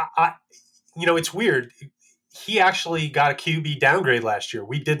 It's weird. He actually got a QB downgrade last year.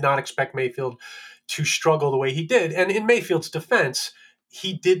 We did not expect Mayfield to struggle the way he did. And in Mayfield's defense,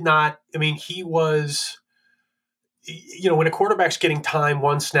 he did not. I mean, he was, when a quarterback's getting time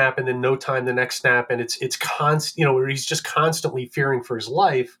one snap and then no time the next snap, and it's constant, where he's just constantly fearing for his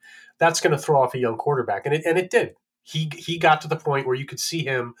life, that's going to throw off a young quarterback. And it did. He got to the point where you could see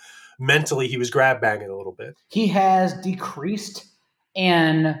him mentally, he was grab bagging a little bit. He has decreased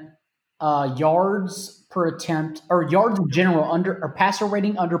in yards per attempt, or yards in general, or passer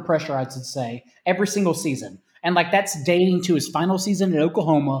rating under pressure, I should say, every single season. And that's dating to his final season in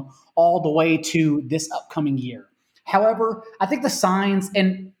Oklahoma all the way to this upcoming year. However, I think the signs,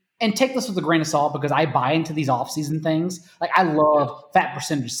 and take this with a grain of salt because I buy into these offseason things. I love fat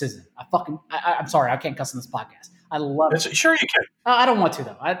percentage season. I'm sorry, I can't cuss on this podcast. I love it. Sure you can. I don't want to,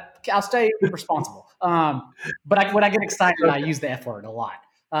 though. I'll stay responsible. But when I get excited, I use the F word a lot.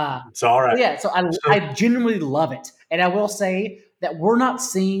 It's all right. Yeah, so I genuinely love it. And I will say that we're not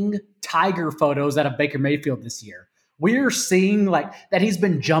seeing tiger photos out of Baker Mayfield this year. We're seeing that he's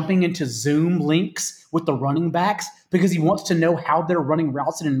been jumping into Zoom links with the running backs because he wants to know how they're running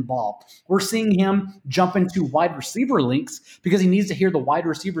routes and involved. We're seeing him jump into wide receiver links because he needs to hear the wide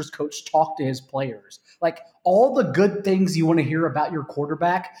receivers coach talk to his players. All the good things you want to hear about your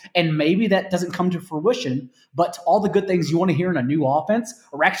quarterback, and maybe that doesn't come to fruition, but all the good things you want to hear in a new offense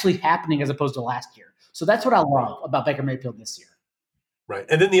are actually happening as opposed to last year. So that's what I love about Baker Mayfield this year. Right.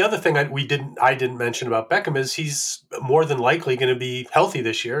 And then the other thing I didn't mention about Beckham is he's more than likely going to be healthy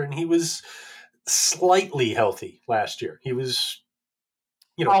this year, and he was slightly healthy last year. He was,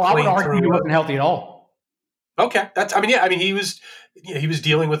 I would argue he wasn't healthy at all. Okay. He was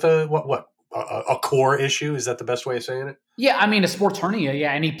dealing with a core issue. Is that the best way of saying it? Yeah, a sports hernia.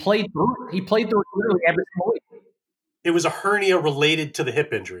 Yeah, and he played through it. He played through it literally every single week. It was a hernia related to the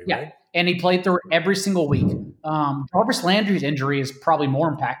hip injury, yeah, right? And he played through it every single week. Jarvis Landry's injury is probably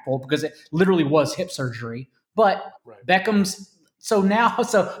more impactful because it literally was hip surgery. But right. Beckham's so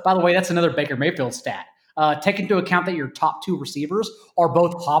by the way, that's another Baker Mayfield stat. Take into account that your top two receivers are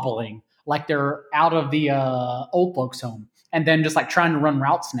both hobbling like they're out of the old folks' home, and then just trying to run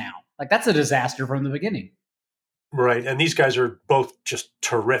routes now. That's a disaster from the beginning. Right. And these guys are both just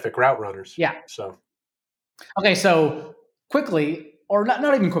terrific route runners. Yeah. So. Okay. So quickly, or not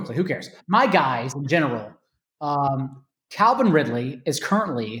even quickly, who cares? My guys in general, Calvin Ridley is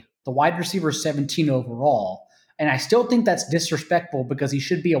currently the wide receiver 17 overall. And I still think that's disrespectful because he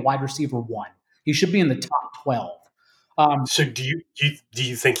should be a wide receiver 1. He should be in the top 12. So do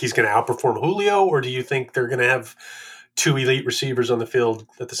you think he's going to outperform Julio, or do you think they're going to have two elite receivers on the field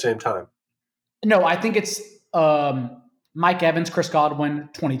at the same time? No, I think it's Mike Evans, Chris Godwin,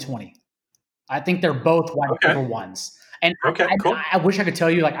 2020. I think they're both wide receiver 1s. And cool. I wish I could tell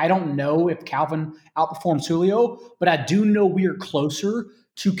you, I don't know if Calvin outperforms Julio, but I do know we are closer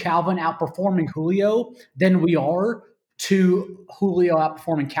to Calvin outperforming Julio than we are to Julio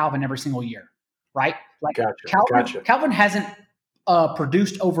outperforming Calvin every single year, right? Gotcha. Calvin hasn't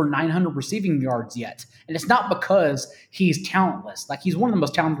produced over 900 receiving yards yet. And it's not because he's talentless. He's one of the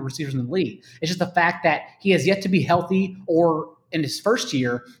most talented receivers in the league. It's just the fact that he has yet to be healthy, or in his first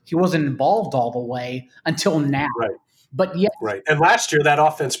year, he wasn't involved all the way until now. Right. But yet, right. And last year, that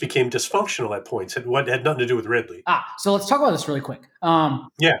offense became dysfunctional at points. It had nothing to do with Ridley. So let's talk about this really quick.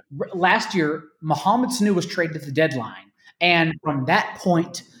 Last year, Mohamed Sanu was traded at the deadline. And from that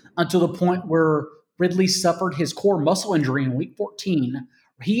point until the point where Ridley suffered his core muscle injury in week 14,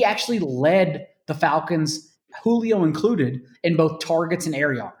 he actually led the Falcons, Julio included, in both targets and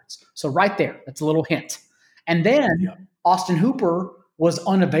air yards. So right there, that's a little hint. And then Austin Hooper was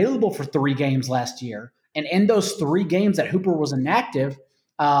unavailable for 3 games last year. And in those 3 games that Hooper was inactive,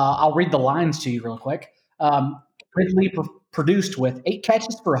 I'll read the lines to you real quick. Ridley produced with 8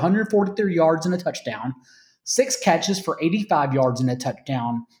 catches for 143 yards and a touchdown, 6 catches for 85 yards and a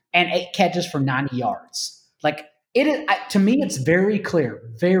touchdown, and 8 catches for 90 yards. To me, it's very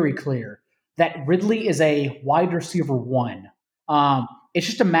clear that Ridley is a wide receiver 1. It's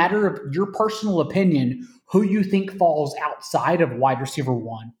just a matter of your personal opinion, who you think falls outside of wide receiver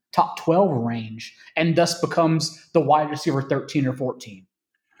one, top 12 range, and thus becomes the wide receiver 13 or 14.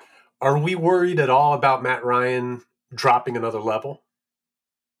 Are we worried at all about Matt Ryan dropping another level?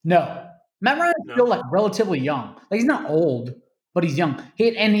 No. Matt Ryan's No. still like relatively young. Like he's not old, but he's young.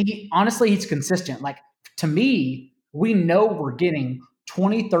 He honestly he's consistent. Like to me, we know we're getting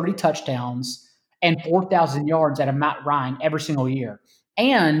 20, 30 touchdowns and 4,000 yards out of Matt Ryan every single year.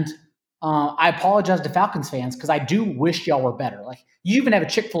 And I apologize to Falcons fans because I do wish y'all were better. Like you even have a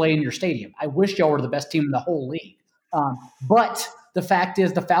Chick-fil-A in your stadium. I wish y'all were the best team in the whole league. But the fact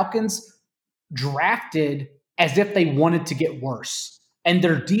is the Falcons drafted as if they wanted to get worse. And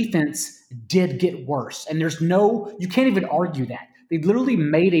their defense did get worse. And you can't even argue that. They literally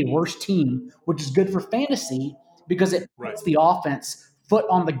made a worse team, which is good for fantasy because it puts the offense foot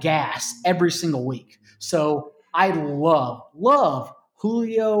on the gas every single week. So I love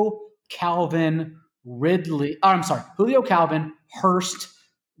Julio, Calvin, Julio, Calvin, Hurst,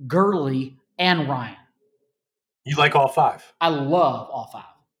 Gurley, and Ryan. You like all five? I love all five.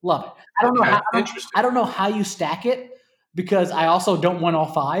 Love it. I don't know how you stack it because I also don't want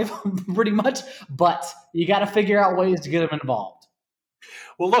all five pretty much, but you got to figure out ways to get them involved.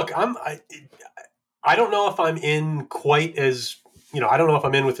 Well, look, I don't know if I'm in quite as, I don't know if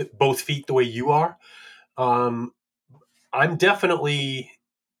I'm in with both feet the way you are. I'm definitely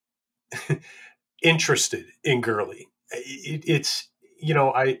interested in Gurley.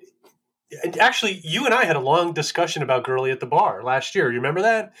 And actually, you and I had a long discussion about Gurley at the bar last year. You remember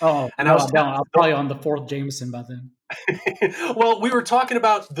that? Oh, and no, I don't. I was probably on the fourth Jameson by then. Well, we were talking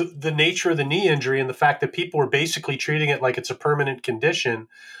about the nature of the knee injury and the fact that people were basically treating it like it's a permanent condition.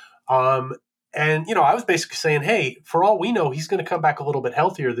 And, I was basically saying, hey, for all we know, he's going to come back a little bit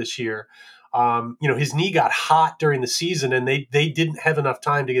healthier this year. His knee got hot during the season and they didn't have enough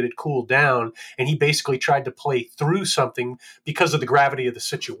time to get it cooled down. And he basically tried to play through something because of the gravity of the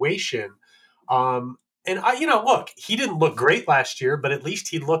situation. Look, he didn't look great last year, but at least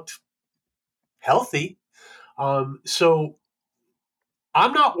he looked healthy. So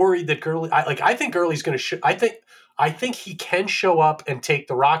I'm not worried that Gurley. I think Gurley's going to. I think he can show up and take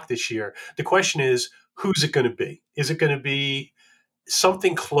the rock this year. The question is, who's it going to be? Is it going to be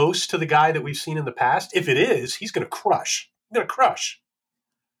something close to the guy that we've seen in the past? If it is, he's going to crush. He's going to crush.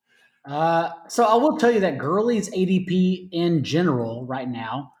 So I will tell you that Gurley's ADP in general right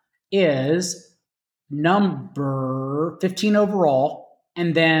now is number 15 overall,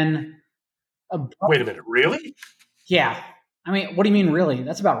 and then wait a minute, really? Yeah. I mean, what do you mean, really?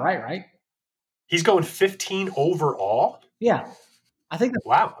 That's about right? He's going 15 overall? Yeah. I think that's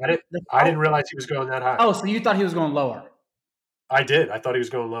wow. I didn't realize he was going that high. Oh, so you thought he was going lower? I did. I thought he was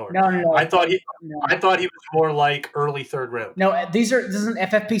going lower. No. I thought he was more like early third round. No, this is an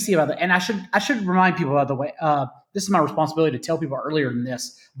FFPC about that, and I should remind people, by the way. This is my responsibility to tell people earlier than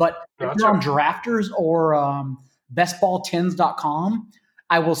this. But if you're on Drafters or bestball10s.com,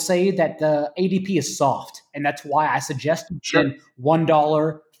 I will say that the ADP is soft, and that's why I suggested $1,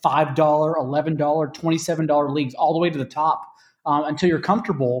 $5, $11, $27 leagues all the way to the top until you're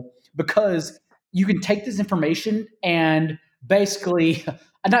comfortable, because you can take this information and basically,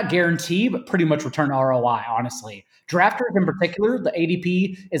 not guarantee, but pretty much return ROI, honestly. Drafters in particular, the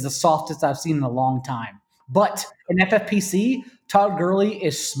ADP is the softest I've seen in a long time. But in FFPC, Todd Gurley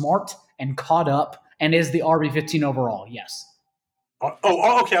is smart and caught up and is the RB15 overall, yes.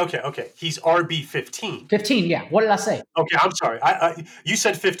 Okay. He's RB15. 15, yeah. What did I say? Okay, I'm sorry. You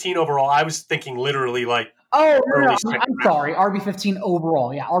said 15 overall. I was thinking literally like no. I'm sorry. RB15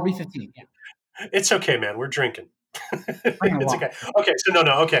 overall. Yeah, RB15, yeah. It's okay, man. We're drinking. It's okay. Okay, so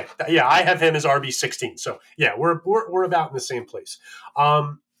no. Okay, yeah, I have him as RB16. So yeah, we're about in the same place.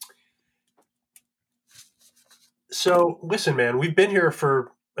 So listen, man, we've been here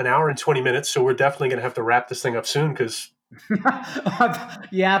for an hour and 20 minutes, so we're definitely going to have to wrap this thing up soon because.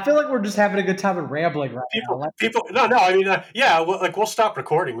 Yeah, I feel like we're just having a good time and rambling right now. No. I mean, we'll stop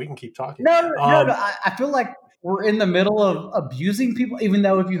recording. We can keep talking. No. I feel like we're in the middle of abusing people, even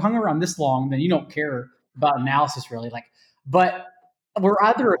though if you hung around this long, then you don't care about analysis really. But we're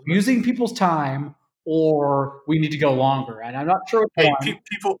either abusing people's time or we need to go longer, and I'm not sure. Hey,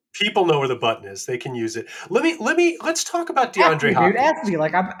 people know where the button is; they can use it. Let's talk about DeAndre Hopkins. Ask me.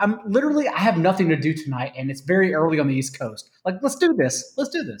 I'm literally, I have nothing to do tonight, and it's very early on the East Coast. Let's do this.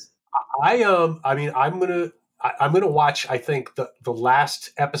 I'm gonna watch. I think the last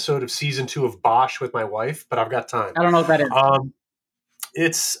episode of season 2 of Bosch with my wife, but I've got time. I don't know what that is.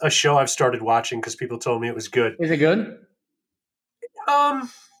 It's a show I've started watching because people told me it was good. Is it good?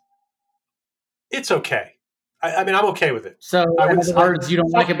 It's okay. I mean, I'm okay with it. So, I in would. other words, you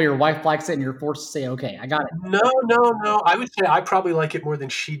don't like it, but your wife likes it, and you're forced to say, "Okay, I got it." No. I would say I probably like it more than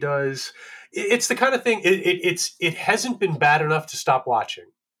she does. It's the kind of thing. It hasn't been bad enough to stop watching.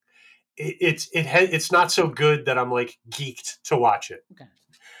 It's not so good that I'm like geeked to watch it. Okay.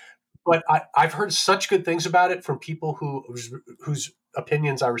 But I've heard such good things about it from people whose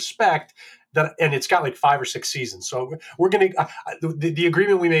opinions I respect, and it's got like 5 or 6 seasons. So we're gonna the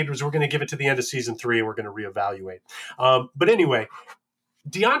agreement we made was we're gonna give it to the end of season 3 and we're gonna reevaluate. But anyway,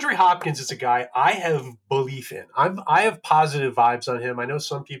 DeAndre Hopkins is a guy I have belief in. I have positive vibes on him. I know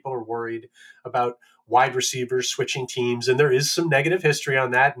some people are worried about wide receivers switching teams, and there is some negative history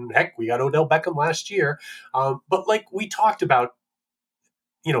on that. And heck, we got Odell Beckham last year. But like we talked about,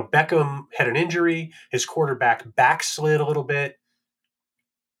 Beckham had an injury. His quarterback backslid a little bit.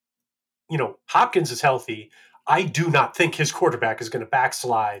 Hopkins is healthy. I do not think his quarterback is going to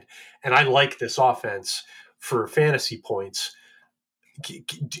backslide. And I like this offense for fantasy points.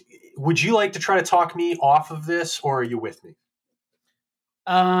 Would you like to try to talk me off of this, or are you with me?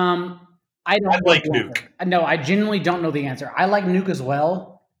 I don't I know like the Nuke. answer. No, I genuinely don't know the answer. I like Nuke as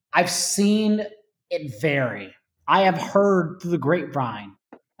well. I've seen it vary. I have heard through the grapevine.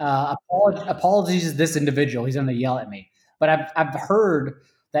 Apologies to this individual. He's going to yell at me. But I've heard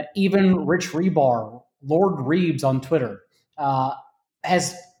that even Rich Rebar, Lord Reeves on Twitter, uh,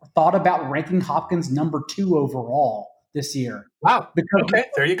 has thought about ranking Hopkins number 2 overall this year Wow. because Okay,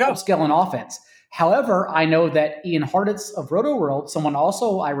 there you go. of upscaling offense. However, I know that Ian Hartitz of Roto World, someone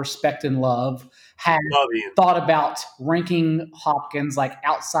also I respect and love, has Love Ian. thought about ranking Hopkins like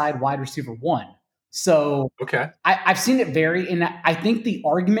outside wide receiver 1. So Okay. I've seen it vary, and I think the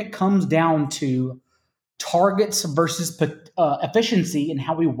argument comes down to targets versus efficiency and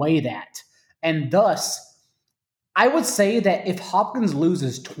how we weigh that. And thus, I would say that if Hopkins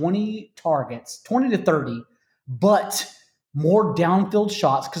loses 20 targets, 20 to 30, but more downfield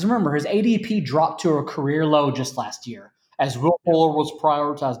shots, because remember, his ADP dropped to a career low just last year as Will Fuller was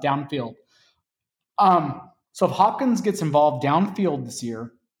prioritized downfield. So if Hopkins gets involved downfield this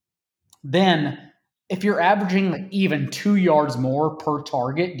year, then if you're averaging like even 2 yards more per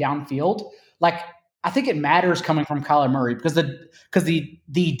target downfield, like I think it matters coming from Kyler Murray because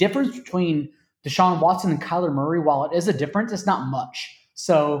the difference between Deshaun Watson and Kyler Murray, while it is a difference, it's not much.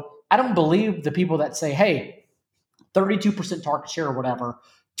 So I don't believe the people that say, hey, 32% target share or whatever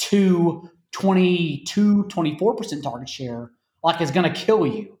to 22, 24% target share, like is going to kill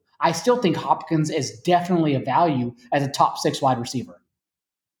you. I still think Hopkins is definitely a value as a top 6 wide receiver.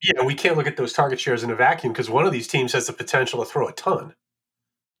 Yeah, we can't look at those target shares in a vacuum because one of these teams has the potential to throw a ton.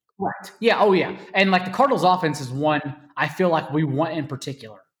 Correct. Yeah. Oh, yeah. And like the Cardinals' offense is one I feel like we want in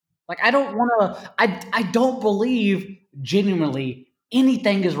particular. Like I don't want to. I don't believe genuinely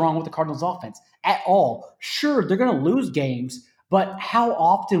anything is wrong with the Cardinals' offense at all. Sure, they're going to lose games, but how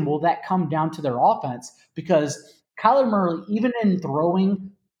often will that come down to their offense? Because Kyler Murray, even in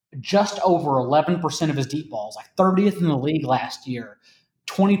throwing just over 11% of his deep balls, like 30th in the league last year,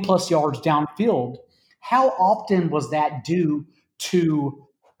 20 plus yards downfield. How often was that due to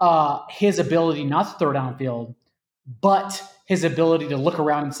his ability not to throw downfield, but his ability to look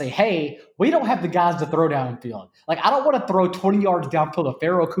around and say, hey, we don't have the guys to throw downfield. Like, I don't want to throw 20 yards downfield to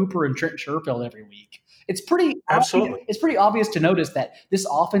Pharaoh Cooper and Trent Sherfield every week. Absolutely. It's pretty obvious to notice that this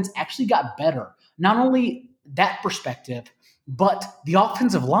offense actually got better. Not only that perspective, but the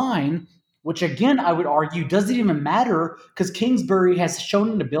offensive line, which again, I would argue doesn't even matter because Kingsbury has shown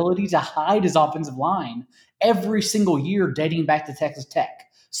an ability to hide his offensive line every single year dating back to Texas Tech.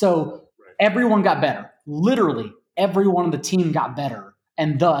 So everyone got better. Literally, everyone on the team got better.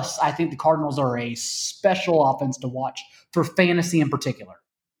 And thus, I think the Cardinals are a special offense to watch for fantasy in particular.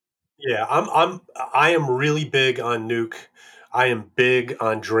 Yeah, I am really big on Nuke. I am big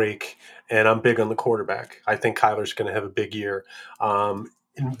on Drake, and I'm big on the quarterback. I think Kyler's going to have a big year.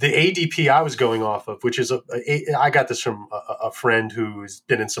 The ADP I was going off of, which is I got this from a friend who's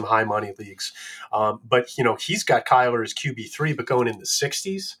been in some high money leagues, but he's got Kyler as QB3, but going in the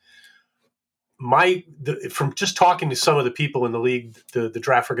 60s. From just talking to some of the people in the league, the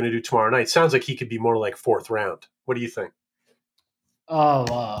draft we're going to do tomorrow night, sounds like he could be more like 4th round. What do you think?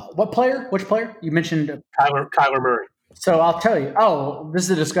 What player? Which player? You mentioned Kyler Murray. So I'll tell you. Oh, this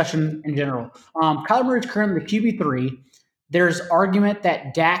is a discussion in general. Kyler Murray is currently the QB3. There's argument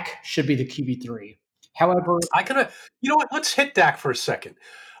that Dak should be the QB3. However, You know what? Let's hit Dak for a second.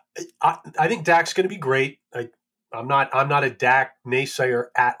 I think Dak's going to be great. I'm not a Dak naysayer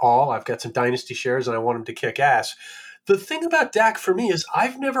at all. I've got some dynasty shares and I want him to kick ass. The thing about Dak for me is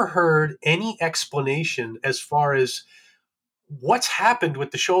I've never heard any explanation as far as what's happened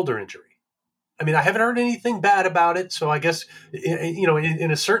with the shoulder injury. I mean, I haven't heard anything bad about it, so I guess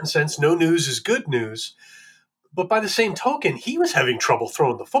in a certain sense, no news is good news. But by the same token, he was having trouble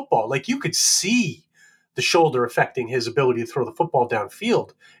throwing the football. Like you could see the shoulder affecting his ability to throw the football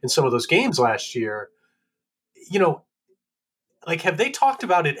downfield in some of those games last year. You know, like have they talked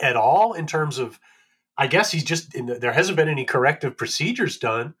about it at all in terms of? I guess there hasn't been any corrective procedures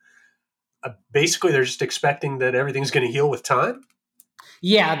done. Basically, they're just expecting that everything's going to heal with time.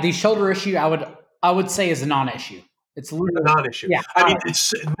 Yeah, the shoulder issue, I would say is a non-issue. It's A literally non-issue. yeah. I mean,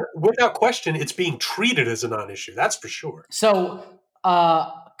 it's without question, it's being treated as a non-issue. That's for sure. So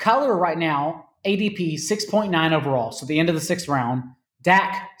Kyler right now, ADP 6.9 overall. So the end of the sixth round.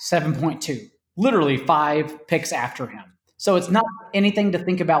 Dak 7.2. Literally 5 picks after him. So it's not anything to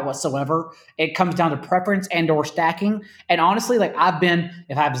think about whatsoever. It comes down to preference and/or stacking. And honestly, like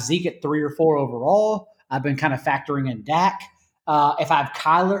if I have Zeke at 3 or 4 overall, I've been kind of factoring in Dak. If I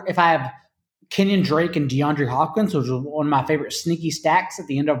have Kenyon Drake and DeAndre Hopkins, which was one of my favorite sneaky stacks at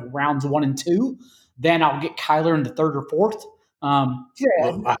the end of rounds 1 and 2, then I'll get Kyler in the third or fourth. Man,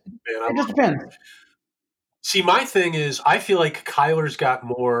 It just depends. See, my thing is, I feel like Kyler's got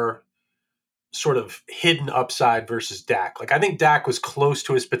more sort of hidden upside versus Dak. Like, I think Dak was close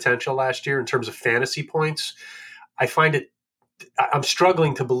to his potential last year in terms of fantasy points. I'm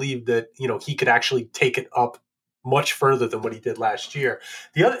struggling to believe that, he could actually take it up much further than what he did last year.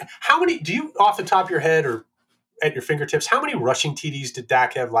 How many, do you off the top of your head or at your fingertips, how many rushing TDs did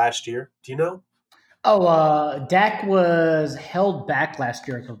Dak have last year? Do you know? Dak was held back last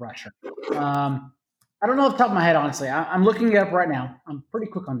year as a rusher. I don't know off the top of my head, honestly. I'm looking it up right now. I'm pretty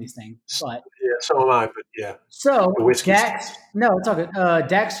quick on these things, but Yeah, so am I, but yeah. so The whiskey. it's all good.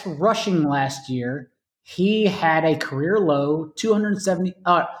 Dak's rushing last year, he had a career low 270.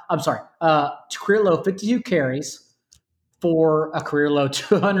 Career low 52 carries for a career low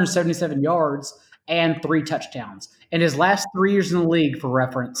 277 yards and 3 touchdowns. In his last 3 years in the league, for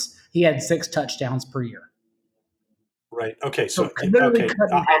reference, he had 6 touchdowns per year. Right. Okay. So literally okay,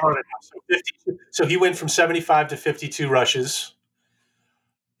 cutting I run it now. So 52. So he went from 75 to 52 rushes.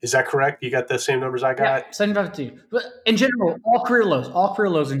 Is that correct? You got the same numbers I got? Yeah, 75 to 2. But in general, all career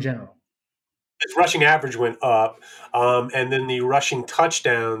lows in general. His rushing average went up, and then the rushing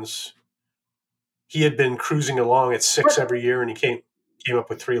touchdowns. He had been cruising along at 6 every year, and he came up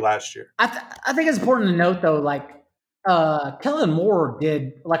with 3 last year. I think it's important to note though, like Kellen Moore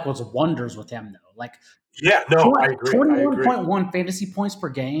was wonders with him though. Like Yeah, no, I agree. 21.1 fantasy points per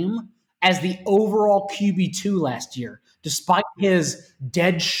game as the overall QB2 last year, despite his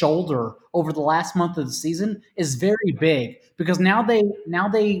dead shoulder over the last month of the season, is very big because now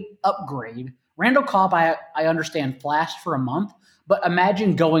they upgrade. Randall Cobb, I understand, flashed for a month, but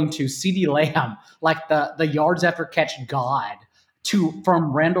imagine going to CeeDee Lamb, like the yards after catch god,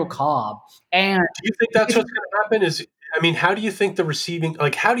 from Randall Cobb. And do you think that's what's going to happen? How do you think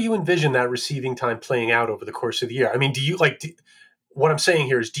how do you envision that receiving time playing out over the course of the year? I mean, what I'm saying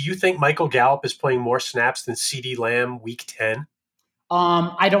here is, do you think Michael Gallup is playing more snaps than CeeDee Lamb week 10?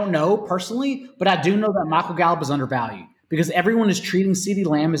 I don't know personally, but I do know that Michael Gallup is undervalued because everyone is treating CeeDee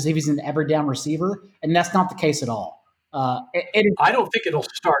Lamb as if he's an every down receiver, and that's not the case at all. I don't think it'll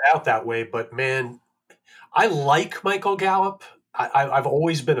start out that way, but man, I like Michael Gallup. I've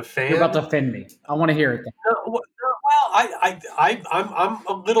always been a fan. You're about to offend me. I want to hear it. Well, I'm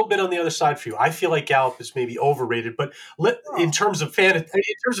a little bit on the other side for you. I feel like Gallup is maybe overrated, but in terms of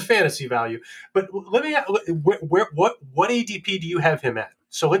fantasy value. But let me what ADP do you have him at?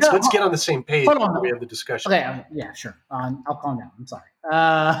 So let's get on the same page when we have the discussion. Okay, yeah, sure. I'll calm down. I'm sorry.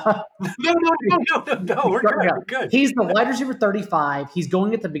 No. We're good. He's the wide receiver 35. He's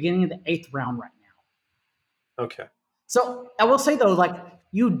going at the beginning of the 8th round right now. Okay. So I will say though, like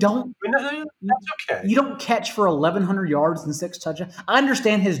you don't catch for 1,100 yards and 6 touchdowns. I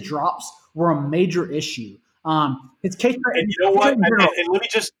understand his drops were a major issue. His case, and you know what? And let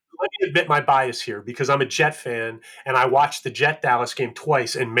me admit my bias here because I'm a Jet fan and I watched the Jet Dallas game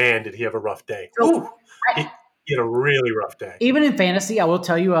twice, and man, did he have a rough day. He had a really rough day. Even in fantasy, I will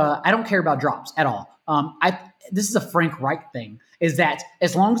tell you, I don't care about drops at all. This is a Frank Reich thing, is that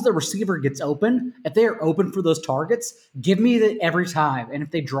as long as the receiver gets open, if they are open for those targets, give me it every time. And if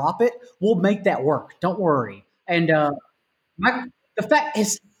they drop it, we'll make that work. Don't worry. And the fact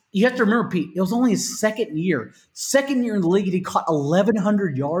is, you have to remember, Pete, it was only his second year. Second year in the league, and he caught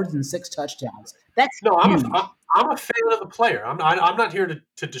 1,100 yards and 6 touchdowns. That's huge. I'm a fan of the player. I'm not here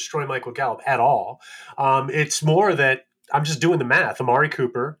to destroy Michael Gallup at all. It's more that I'm just doing the math. Amari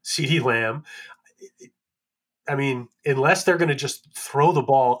Cooper, CeeDee Lamb. I mean, unless they're going to just throw the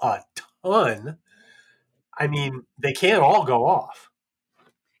ball a ton, I mean, they can't all go off.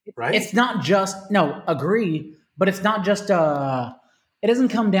 right? It's not just no agree, but it's not just it doesn't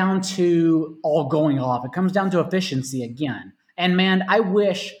come down to all going off. It comes down to efficiency again. And man,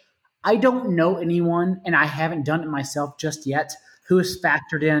 I don't know anyone, and I haven't done it myself just yet, who has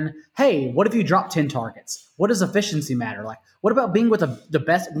factored in, hey, what if you drop 10 targets? What does efficiency matter? Like, what about being with the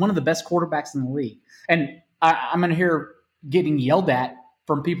best, one of the best quarterbacks in the league? And I'm going to hear getting yelled at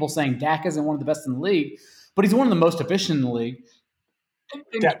from people saying Dak isn't one of the best in the league, but he's one of the most efficient in the league.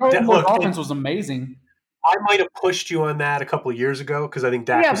 And Kellen Moore's Look, offense was amazing. I might have pushed you on that a couple of years ago because I think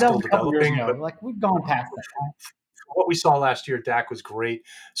Dak Yeah, was that still was a couple years developing. ago. But Like we've gone past that. what we saw last year, Dak was great.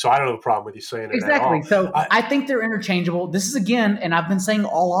 So I don't have a problem with you saying it at Exactly. all. So I think they're interchangeable. This is again, and I've been saying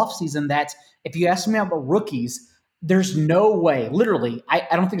all offseason that if you ask me about rookies, there's no way, literally, I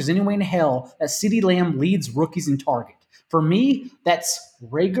don't think there's any way in hell that CeeDee Lamb leads rookies in target. For me, that's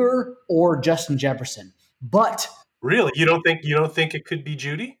Rager or Justin Jefferson. But Really, you don't think it could be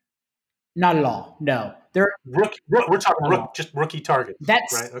Judy? not at all. No. We're talking Not at all. just rookie targets, right?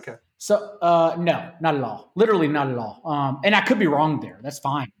 That's Okay. so no, not at all. Literally not at all. And I could be wrong there. That's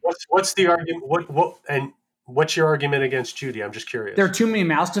fine. What's the argument? What's your argument against Judy? I'm just There are curious. too many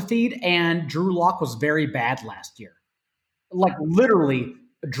mouths to feed, and Drew Lock was very bad last year. Like literally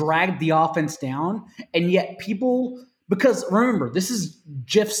dragged the offense down, and yet people because remember this is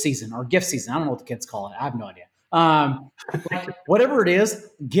GIF season or GIF season. I don't know what the kids call it. I have no idea. Like whatever it is,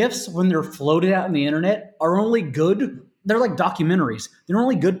 GIFs when they're floated out on the internet are only good. They're like documentaries. They're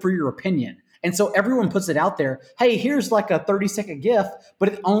only good for your opinion. And so everyone puts it out there. Hey, here's like a 30-second GIF, but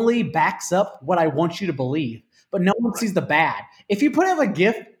it only backs up what I want you to believe. But no one sees the bad. If you put out a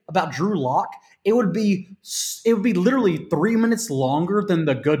GIF about Drew Lock, it would be literally 3 minutes longer than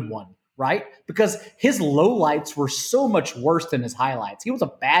the good one, right? Because his lowlights were so much worse than his highlights. He was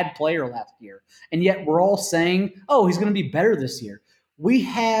a bad player last year, and yet we're all saying, "Oh, he's going to be better this year." We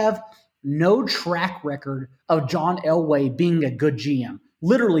have no track record of John Elway being a good GM.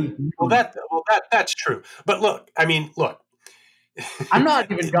 Literally, That's true. But look. I'm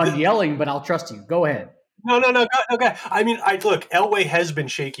not even done yelling, but I'll trust you. Go ahead. No. Okay. I mean, I look. Elway has been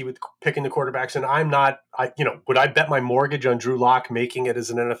shaky with picking the quarterbacks, and I'm not. Would I bet my mortgage on Drew Lock making it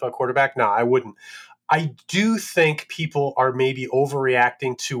as an NFL quarterback? No, I wouldn't. I do think people are maybe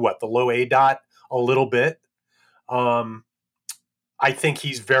overreacting to the low A dot a little bit. Um, I think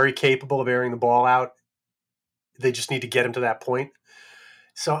he's very capable of airing the ball out. They just need to get him to that point.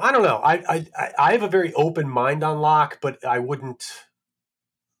 So I don't know. I have a very open mind on Lock, but I wouldn't.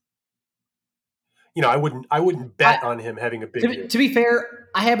 I wouldn't bet on him having a big year. To be fair,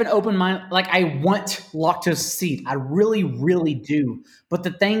 I have an open mind. Like I want Locke to succeed. I really, really do. But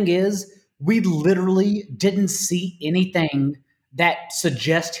the thing is, we literally didn't see anything that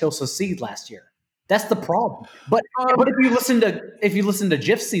suggests he'll succeed last year. That's the problem. But if you listen to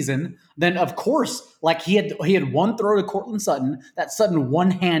Jiff's season, then of course, like he had one throw to Cortland Sutton that Sutton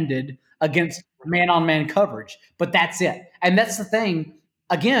one handed against man on man coverage. But that's it. And that's the thing.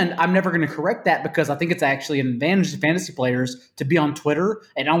 Again, I'm never going to correct that because I think it's actually an advantage to fantasy players to be on Twitter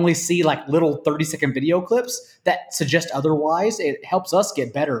and only see like little 30-second video clips that suggest otherwise. It helps us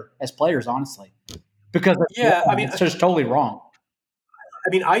get better as players, honestly, because Yeah, it's just totally wrong.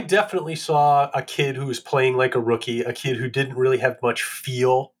 I definitely saw a kid who was playing like a rookie, a kid who didn't really have much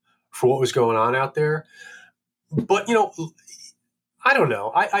feel for what was going on out there. But I don't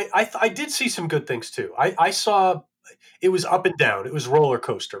know. I did see some good things too. I saw it was up and down. It was roller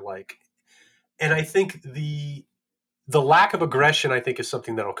coaster like, and I think the lack of aggression I think is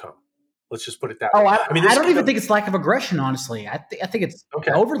something that'll come. Let's just put it that Oh, way. I don't even think it's lack of aggression, honestly. I think it's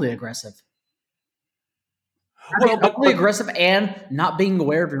Okay. overly aggressive. Well, Overly aggressive and not being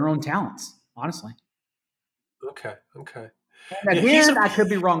aware of your own talents, honestly. okay. And Yeah, again, I could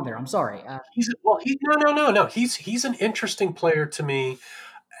be wrong there. I'm sorry. no. He's an interesting player to me.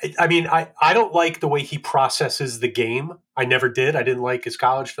 I don't like the way he processes the game. I never did. I didn't like his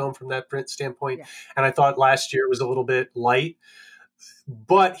college film from that standpoint. Yeah. And I thought last year was a little bit light.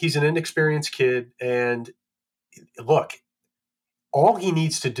 But he's an inexperienced kid. And look, all he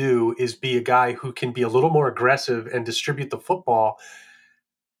needs to do is be a guy who can be a little more aggressive and distribute the football.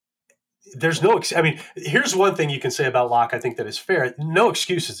 There's no, here's one thing you can say about Locke. I think that is fair. No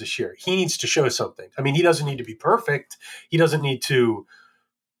excuses this year. He needs to show something. He doesn't need to be perfect. He doesn't need to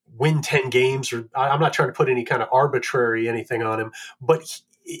win 10 games, or I'm not trying to put any kind of arbitrary anything on him. But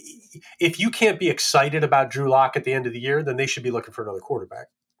if you can't be excited about Drew Lock at the end of the year, then they should be looking for another quarterback.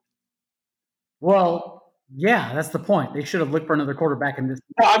 Well, Yeah, that's the point. They should have looked for another quarterback in this.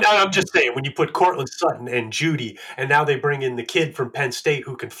 Well, I'm just saying, when you put Cortland Sutton and Judy, and now they bring in the kid from Penn State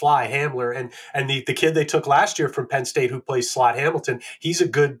who can fly, Hamler, and the kid they took last year from Penn State who plays slot, Hamilton, he's a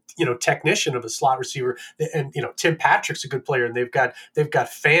good technician of a slot receiver, and Tim Patrick's a good player, and they've got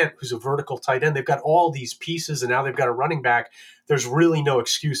Fant, who's a vertical tight end. They've got all these pieces, and now they've got a running back. There's really no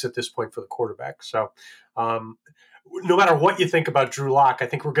excuse at this point for the quarterback. So, no matter what you think about Drew Lock, I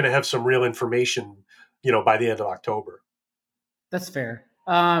think we're going to have some real information, by the end of October. That's fair.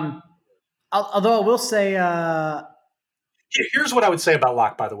 Although I will say, here's what I would say about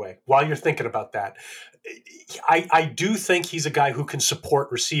Locke, by the way, while you're thinking about that. I do think he's a guy who can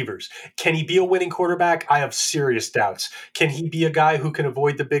support receivers. Can he be a winning quarterback? I have serious doubts. Can he be a guy who can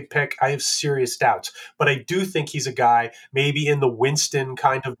avoid the big pick? I have serious doubts. But I do think he's a guy maybe in the Winston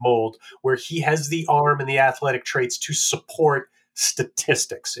kind of mold where he has the arm and the athletic traits to support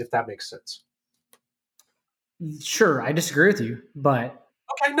statistics, if that makes sense. sure, I disagree with you, but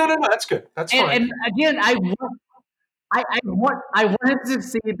Okay, no, that's good. That's fine. and again, I wanted to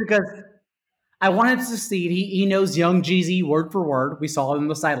succeed because I wanted to succeed. He knows young Jeezy word for word. We saw him in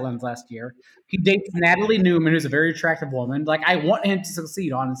the sidelines last year. He dates Natalie Newman, who's a very attractive woman. Like, I want him to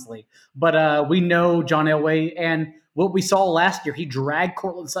succeed, honestly. But we know John Elway, and what we saw last year, he dragged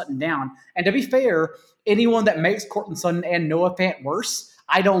Cortland Sutton down. And to be fair, anyone that makes Cortland Sutton and Noah Fant worse,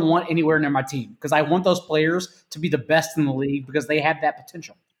 I don't want anywhere near my team because I want those players to be the best in the league because they have that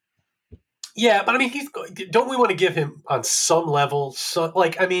potential. Yeah, but I mean, don't we want to give him on some level?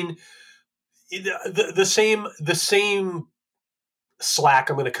 The same slack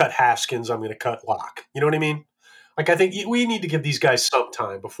I'm going to cut Haskins, I'm going to cut Locke. You know what I mean? Like, I think we need to give these guys some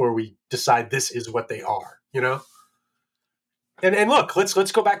time before we decide this is what they are. And look, let's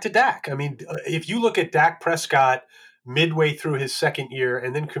go back to Dak. I mean, if you look at Dak Prescott midway through his second year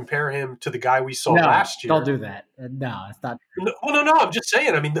and then compare him to the guy we saw last year. Don't do that. No, it's not. No. I'm just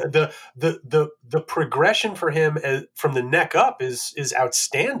saying. I mean, the progression for him from the neck up is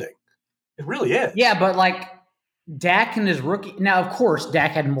outstanding. It really is. Yeah, but like Dak and his rookie. Now, of course,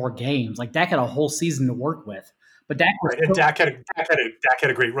 Dak had more games. Like Dak had a whole season to work with. But Dak was Dak had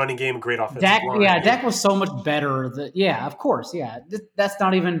a great running game, a great offensive line. Yeah, Dak was so much better. Of course, yeah. That's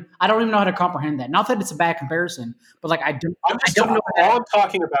not even. I don't even know how to comprehend that. Not that it's a bad comparison, but like I don't know.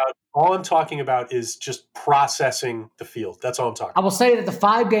 All I'm talking about is just processing the field. That's all I'm talking about. I will say that the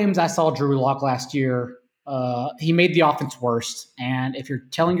 5 games I saw Drew Lock last year, he made the offense worse. And if you're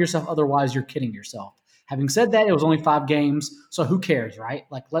telling yourself otherwise, you're kidding yourself. Having said that, it was only 5 games, so who cares, right?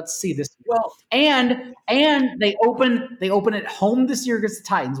 Like, let's see this. Well, and they open at home this year against the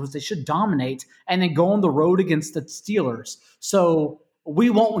Titans, which they should dominate, and then go on the road against the Steelers. So we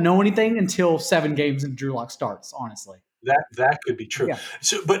won't know anything until 7 games and Drew Lock starts. Honestly, that could be true. Yeah.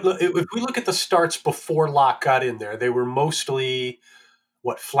 So, but if we look at the starts before Lock got in there, they were mostly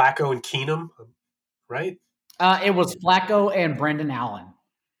Flacco and Keenum, right? It was Flacco and Brandon Allen.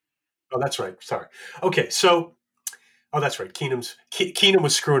 Oh, that's right. Sorry. Okay, so that's right. Keenum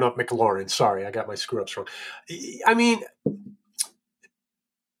was screwing up McLaurin. Sorry, I got my screw ups wrong. I mean,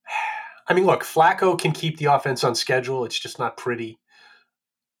 look, Flacco can keep the offense on schedule. It's just not pretty.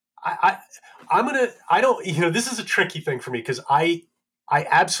 This is a tricky thing for me because I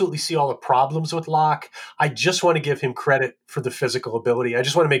absolutely see all the problems with Locke. I just want to give him credit for the physical ability. I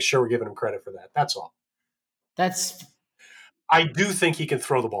just want to make sure we're giving him credit for that. That's all. I do think he can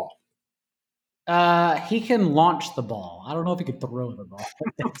throw the ball. He can launch the ball. I don't know if he can throw the ball.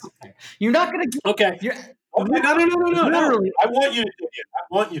 You're not going to get okay. No. Literally, I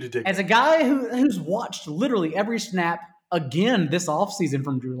want you to dig it. As a guy who's watched literally every snap again this offseason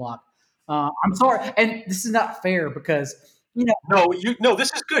from Drew Lock, I'm sorry, and this is not fair because No,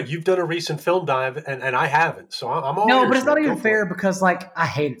 this is good. You've done a recent film dive, and I haven't, so I'm all no, but it's not even fair because like I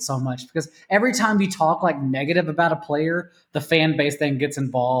hate it so much because every time you talk like negative about a player, the fan base then gets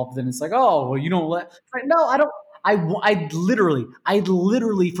involved, and it's like, oh, well, you don't let. It's like, no, I don't. I literally,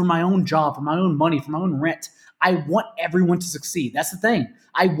 for my own job, for my own money, for my own rent, I want everyone to succeed. That's the thing.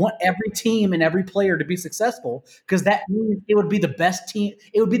 I want every team and every player to be successful because that means it would be the best team.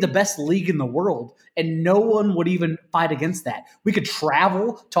 It would be the best league in the world, and no one would even fight against that. We could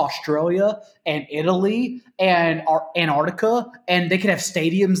travel to Australia and Italy and Antarctica, and they could have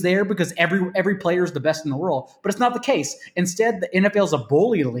stadiums there because every player is the best in the world. But it's not the case. Instead, the NFL is a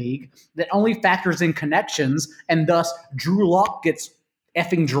bully league that only factors in connections, and thus Drew Lock gets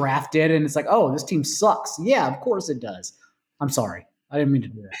effing drafted, and it's like, oh, this team sucks. Yeah, of course it does. I'm sorry. I didn't mean to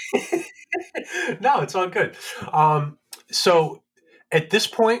do that. No, it's all good. So at this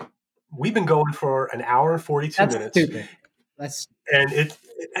point, we've been going for an hour and 42 minutes. Stupid. And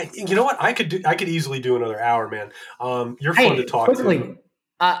you know what? I could easily do another hour, man. You're fun to Hey, talk quickly, to.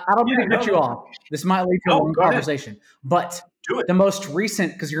 I don't mean to cut you No. off. This might lead to a No, long go ahead. conversation, but Do it. the most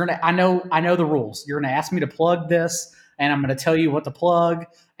recent, because you're gonna, I know the rules. You're gonna ask me to plug this, and I'm gonna tell you what to plug,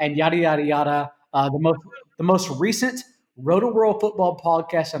 and yada yada yada. The most recent Roto World Football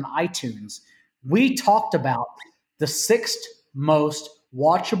podcast on iTunes, we talked about the sixth most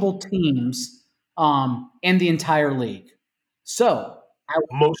watchable teams in the entire league. So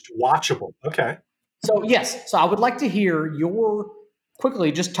Most watchable. Okay. so yes, so I would like to hear your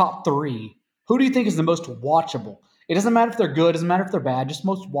quickly just top three. Who do you think is the most watchable? It doesn't matter if they're good, doesn't matter if they're bad, just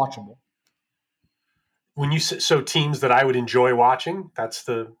most watchable. When you say, so teams that I would enjoy watching, that's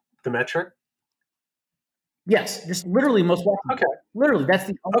the metric. Yes, just literally most watchable. Okay. Literally, that's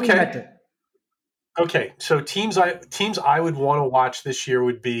the only Okay. metric. Okay. So teams I would want to watch this year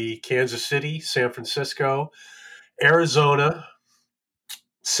would be Kansas City, San Francisco, Arizona,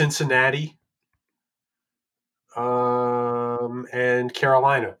 Cincinnati, and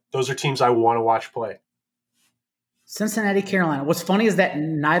Carolina. Those are teams I want to watch play. Cincinnati, Carolina. What's funny is that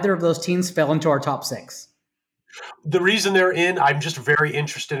neither of those teams fell into our top six. The reason they're in, I'm just very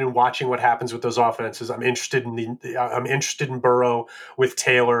interested in watching what happens with those offenses. I'm interested in Burrow with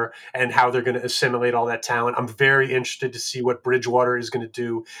Taylor and how they're going to assimilate all that talent. I'm very interested to see what Bridgewater is going to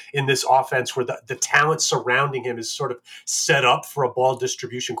do in this offense where the talent surrounding him is sort of set up for a ball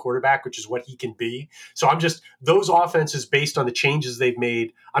distribution quarterback, which is what he can be. So those offenses based on the changes they've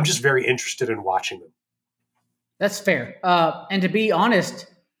made, I'm just very interested in watching them. That's fair. And to be honest,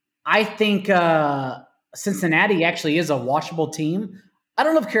 I think Cincinnati actually is a watchable team. I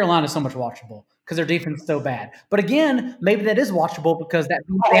don't know if Carolina is so much watchable because their defense is so bad. But again, maybe that is watchable because that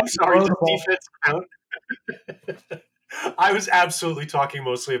means they have to throw the ball. Defense count. I was absolutely talking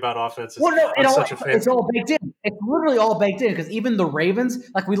mostly about offenses. Well, no, I'm such a fan. it's all baked in. It's literally all baked in because even the Ravens,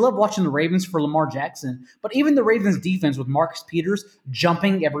 like we love watching the Ravens for Lamar Jackson, but even the Ravens defense with Marcus Peters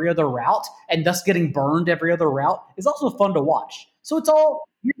jumping every other route and thus getting burned every other route is also fun to watch. So it's all,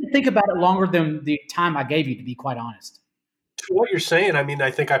 you can think about it longer than the time I gave you, to be quite honest. To what you're saying, I mean, I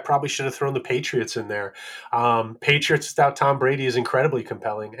think I probably should have thrown the Patriots in there. Patriots without Tom Brady is incredibly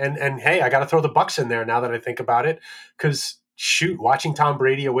compelling. And hey, I got to throw the Bucks in there now that I think about it, because shoot, watching Tom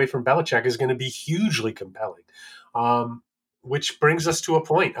Brady away from Belichick is going to be hugely compelling. Which brings us to a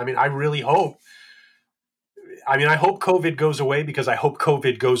point. I mean, I hope COVID goes away because I hope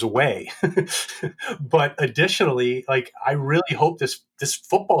COVID goes away. But additionally, like I really hope this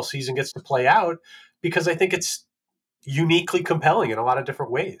football season gets to play out because I think it's uniquely compelling in a lot of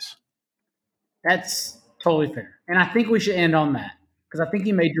different ways. That's totally fair. And I think we should end on that because I think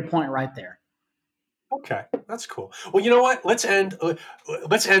you made your point right there. Okay, that's cool. Well, you know what? Let's end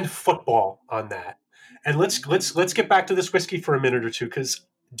football on that, and let's get back to this whiskey for a minute or two, because,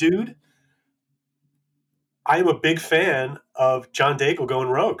 dude, I am a big fan of John Daigle going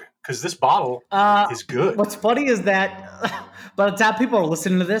rogue because this bottle is good. What's funny is that by the time people are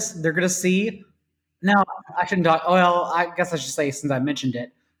listening to this, they're going to see. No, I shouldn't talk. Well, I guess I should say since I mentioned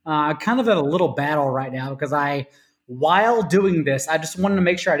it, kind of at a little battle right now because while doing this, I just wanted to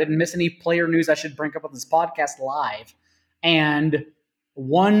make sure I didn't miss any player news I should bring up on this podcast live. And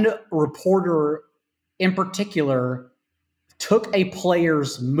one reporter in particular took a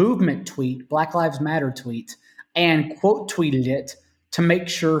player's movement tweet, Black Lives Matter tweet, and quote tweeted it to make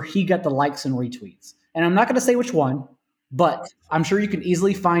sure he got the likes and retweets. And I'm not going to say which one, but I'm sure you can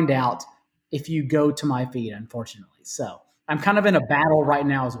easily find out if you go to my feed, unfortunately. So I'm kind of in a battle right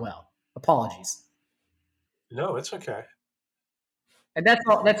now as well. Apologies. No, it's okay. And that's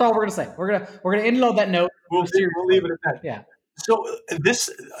all we're gonna say. We're gonna end on that note. We'll leave it at that. Yeah. So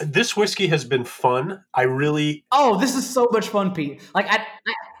this whiskey has been fun. This is so much fun, Pete. Like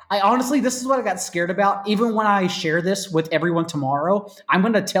I honestly, this is what I got scared about. Even when I share this with everyone tomorrow, I'm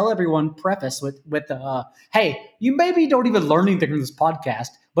going to tell everyone preface with hey, you maybe don't even learn anything from this podcast,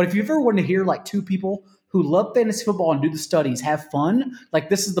 but if you ever want to hear like two people who love fantasy football and do the studies, have fun, like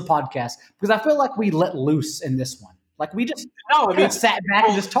this is the podcast, because I feel like we let loose in this one. Like we just sat back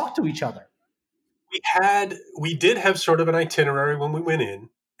and just talked to each other. We did have sort of an itinerary when we went in,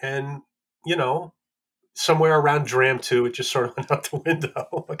 and somewhere around Dram 2, it just sort of went out the window.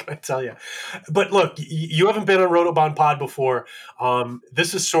 What can I tell you? But look, you haven't been on Rotobahn Pod before.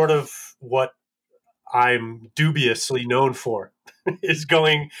 This is sort of what I'm dubiously known for, is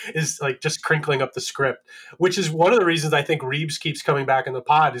like just crinkling up the script, which is one of the reasons I think Reeves keeps coming back in the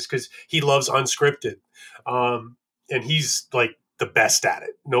pod, is because he loves unscripted. And he's like the best at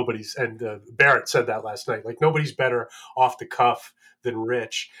it. And Barrett said that last night, like nobody's better off the cuff than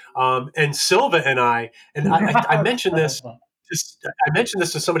Rich. And Silva and I mentioned this I mentioned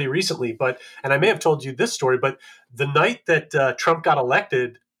this to somebody recently, and I may have told you this story, but the night that Trump got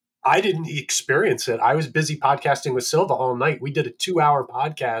elected, I didn't experience it. I was busy podcasting with Silva all night. We did a 2-hour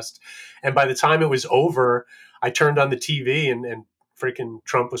podcast, and by the time it was over, I turned on the TV and freaking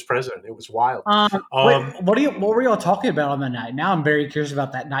Trump was president. It was wild. What were y'all talking about on that night? Now I'm very curious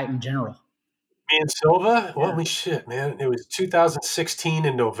about that night in general. Me and Silva? Holy shit, man. It was 2016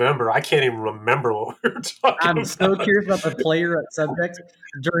 in November. I can't even remember what we were talking about. I'm so curious about the player subject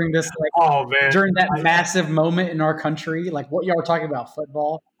during this, during that massive moment in our country. Like, what y'all were talking about,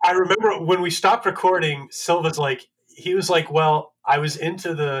 football? I remember when we stopped recording, Silva's like, he was like, well, I was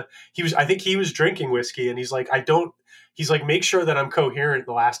into I think he was drinking whiskey, and he's like, make sure that I'm coherent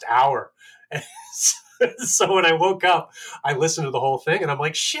the last hour. And so when I woke up, I listened to the whole thing, and I'm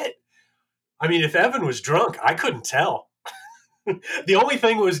like, shit. I mean, if Evan was drunk, I couldn't tell. The only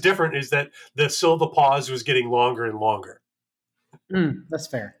thing that was different is that the Silva pause was getting longer and longer. That's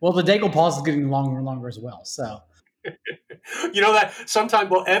fair. Well, the Daigle pause is getting longer and longer as well. So, that sometimes,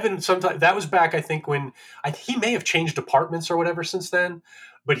 that was back, I think, when he may have changed apartments or whatever since then,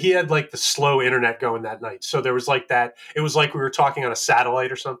 but he had like the slow internet going that night. So there was like that. It was like we were talking on a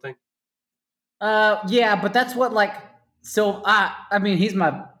satellite or something. Yeah, but that's what I mean, he's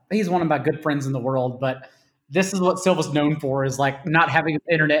one of my good friends in the world, but this is what Silva's known for, is like not having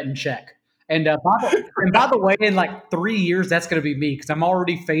internet in check. And by the way, in like 3 years, that's going to be me, because I'm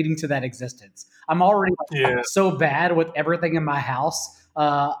already fading to that existence. I'm already so bad with everything in my house.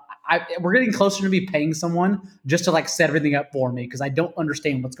 We're getting closer to me paying someone just to like set everything up for me, because I don't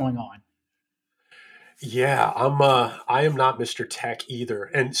understand what's going on. Yeah, I am not Mr. Tech either.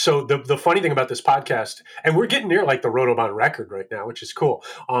 And so the funny thing about this podcast, and we're getting near like the Rotobahn record right now, which is cool.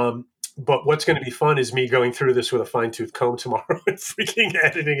 But what's going to be fun is me going through this with a fine-tooth comb tomorrow and freaking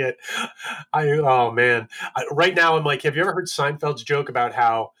editing it. Right now I'm like, have you ever heard Seinfeld's joke about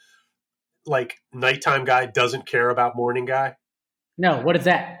how like nighttime guy doesn't care about morning guy? No, what is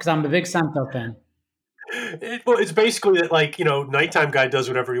that? Because I'm a big Seinfeld fan. It's basically that, like, nighttime guy does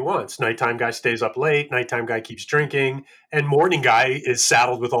whatever he wants. Nighttime guy stays up late. Nighttime guy keeps drinking. And morning guy is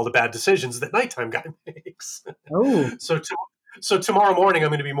saddled with all the bad decisions that nighttime guy makes. Oh. So tomorrow morning, I'm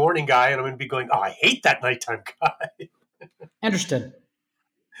going to be morning guy, and I'm going to be going, oh, I hate that nighttime guy. Understood.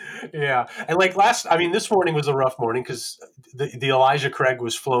 Yeah. And like this morning was a rough morning because the Elijah Craig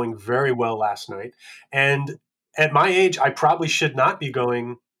was flowing very well last night. And at my age, I probably should not be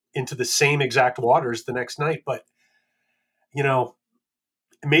going into the same exact waters the next night. But,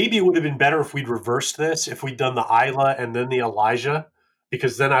 maybe it would have been better if we'd reversed this, if we'd done the Islay and then the Elijah,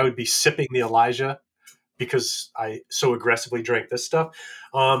 because then I would be sipping the Elijah because I so aggressively drank this stuff.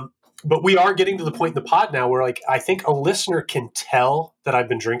 But we are getting to the point in the pod now where, like, I think a listener can tell that I've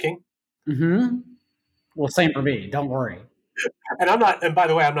been drinking. Mm-hmm. Well, same for me. Don't worry. And I'm not. And by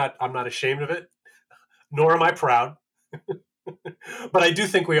the way, I'm not ashamed of it, nor am I proud. But I do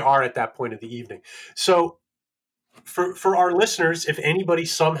think we are at that point of the evening. So for our listeners, if anybody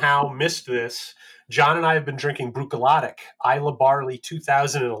somehow missed this, John and I have been drinking Bruichladdich, Islay Barley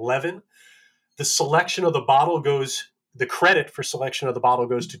 2011. The credit for selection of the bottle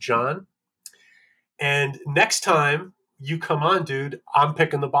goes to John. And next time you come on, dude, I'm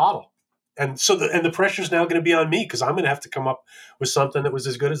picking the bottle. And so the pressure's now going to be on me, because I'm going to have to come up with something that was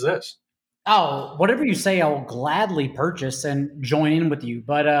as good as this. Oh, whatever you say, I will gladly purchase and join in with you.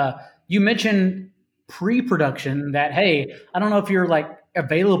 But you mentioned pre-production that, hey, I don't know if you're like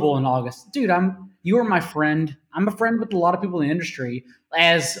available in August. Dude, you are my friend. I'm a friend with a lot of people in the industry,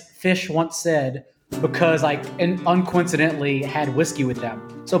 as Fish once said, because I uncoincidentally had whiskey with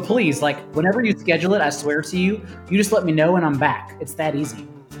them. So please, like, whenever you schedule it, I swear to you, you just let me know and I'm back. It's that easy.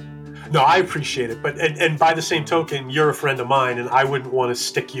 No, I appreciate it. But and by the same token, you're a friend of mine, and I wouldn't want to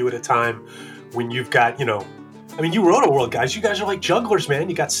stick you at a time when you've got, you Roto World guys, you guys are like jugglers, man.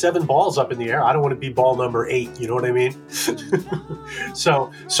 You got 7 balls up in the air. I don't want to be ball number 8. You know what I mean?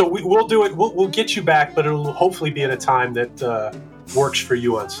 So we'll do it. We'll get you back, but it'll hopefully be at a time that works for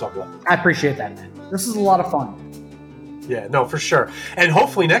you on some level. I appreciate that, man. This is a lot of fun. Yeah, no, for sure. And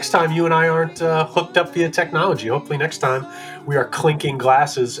hopefully next time you and I aren't hooked up via technology. Hopefully next time we are clinking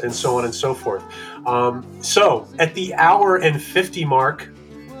glasses and so on and so forth. So at the hour and 50 mark,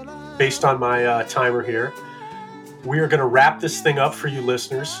 based on my timer here, we are going to wrap this thing up for you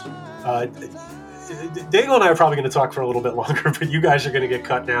listeners. Daigle and I are probably going to talk for a little bit longer, but you guys are going to get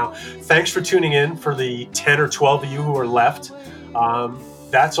cut now. Thanks for tuning in for the 10 or 12 of you who are left.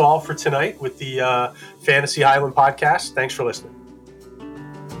 That's all for tonight with the Fantasy Highland podcast. Thanks for listening.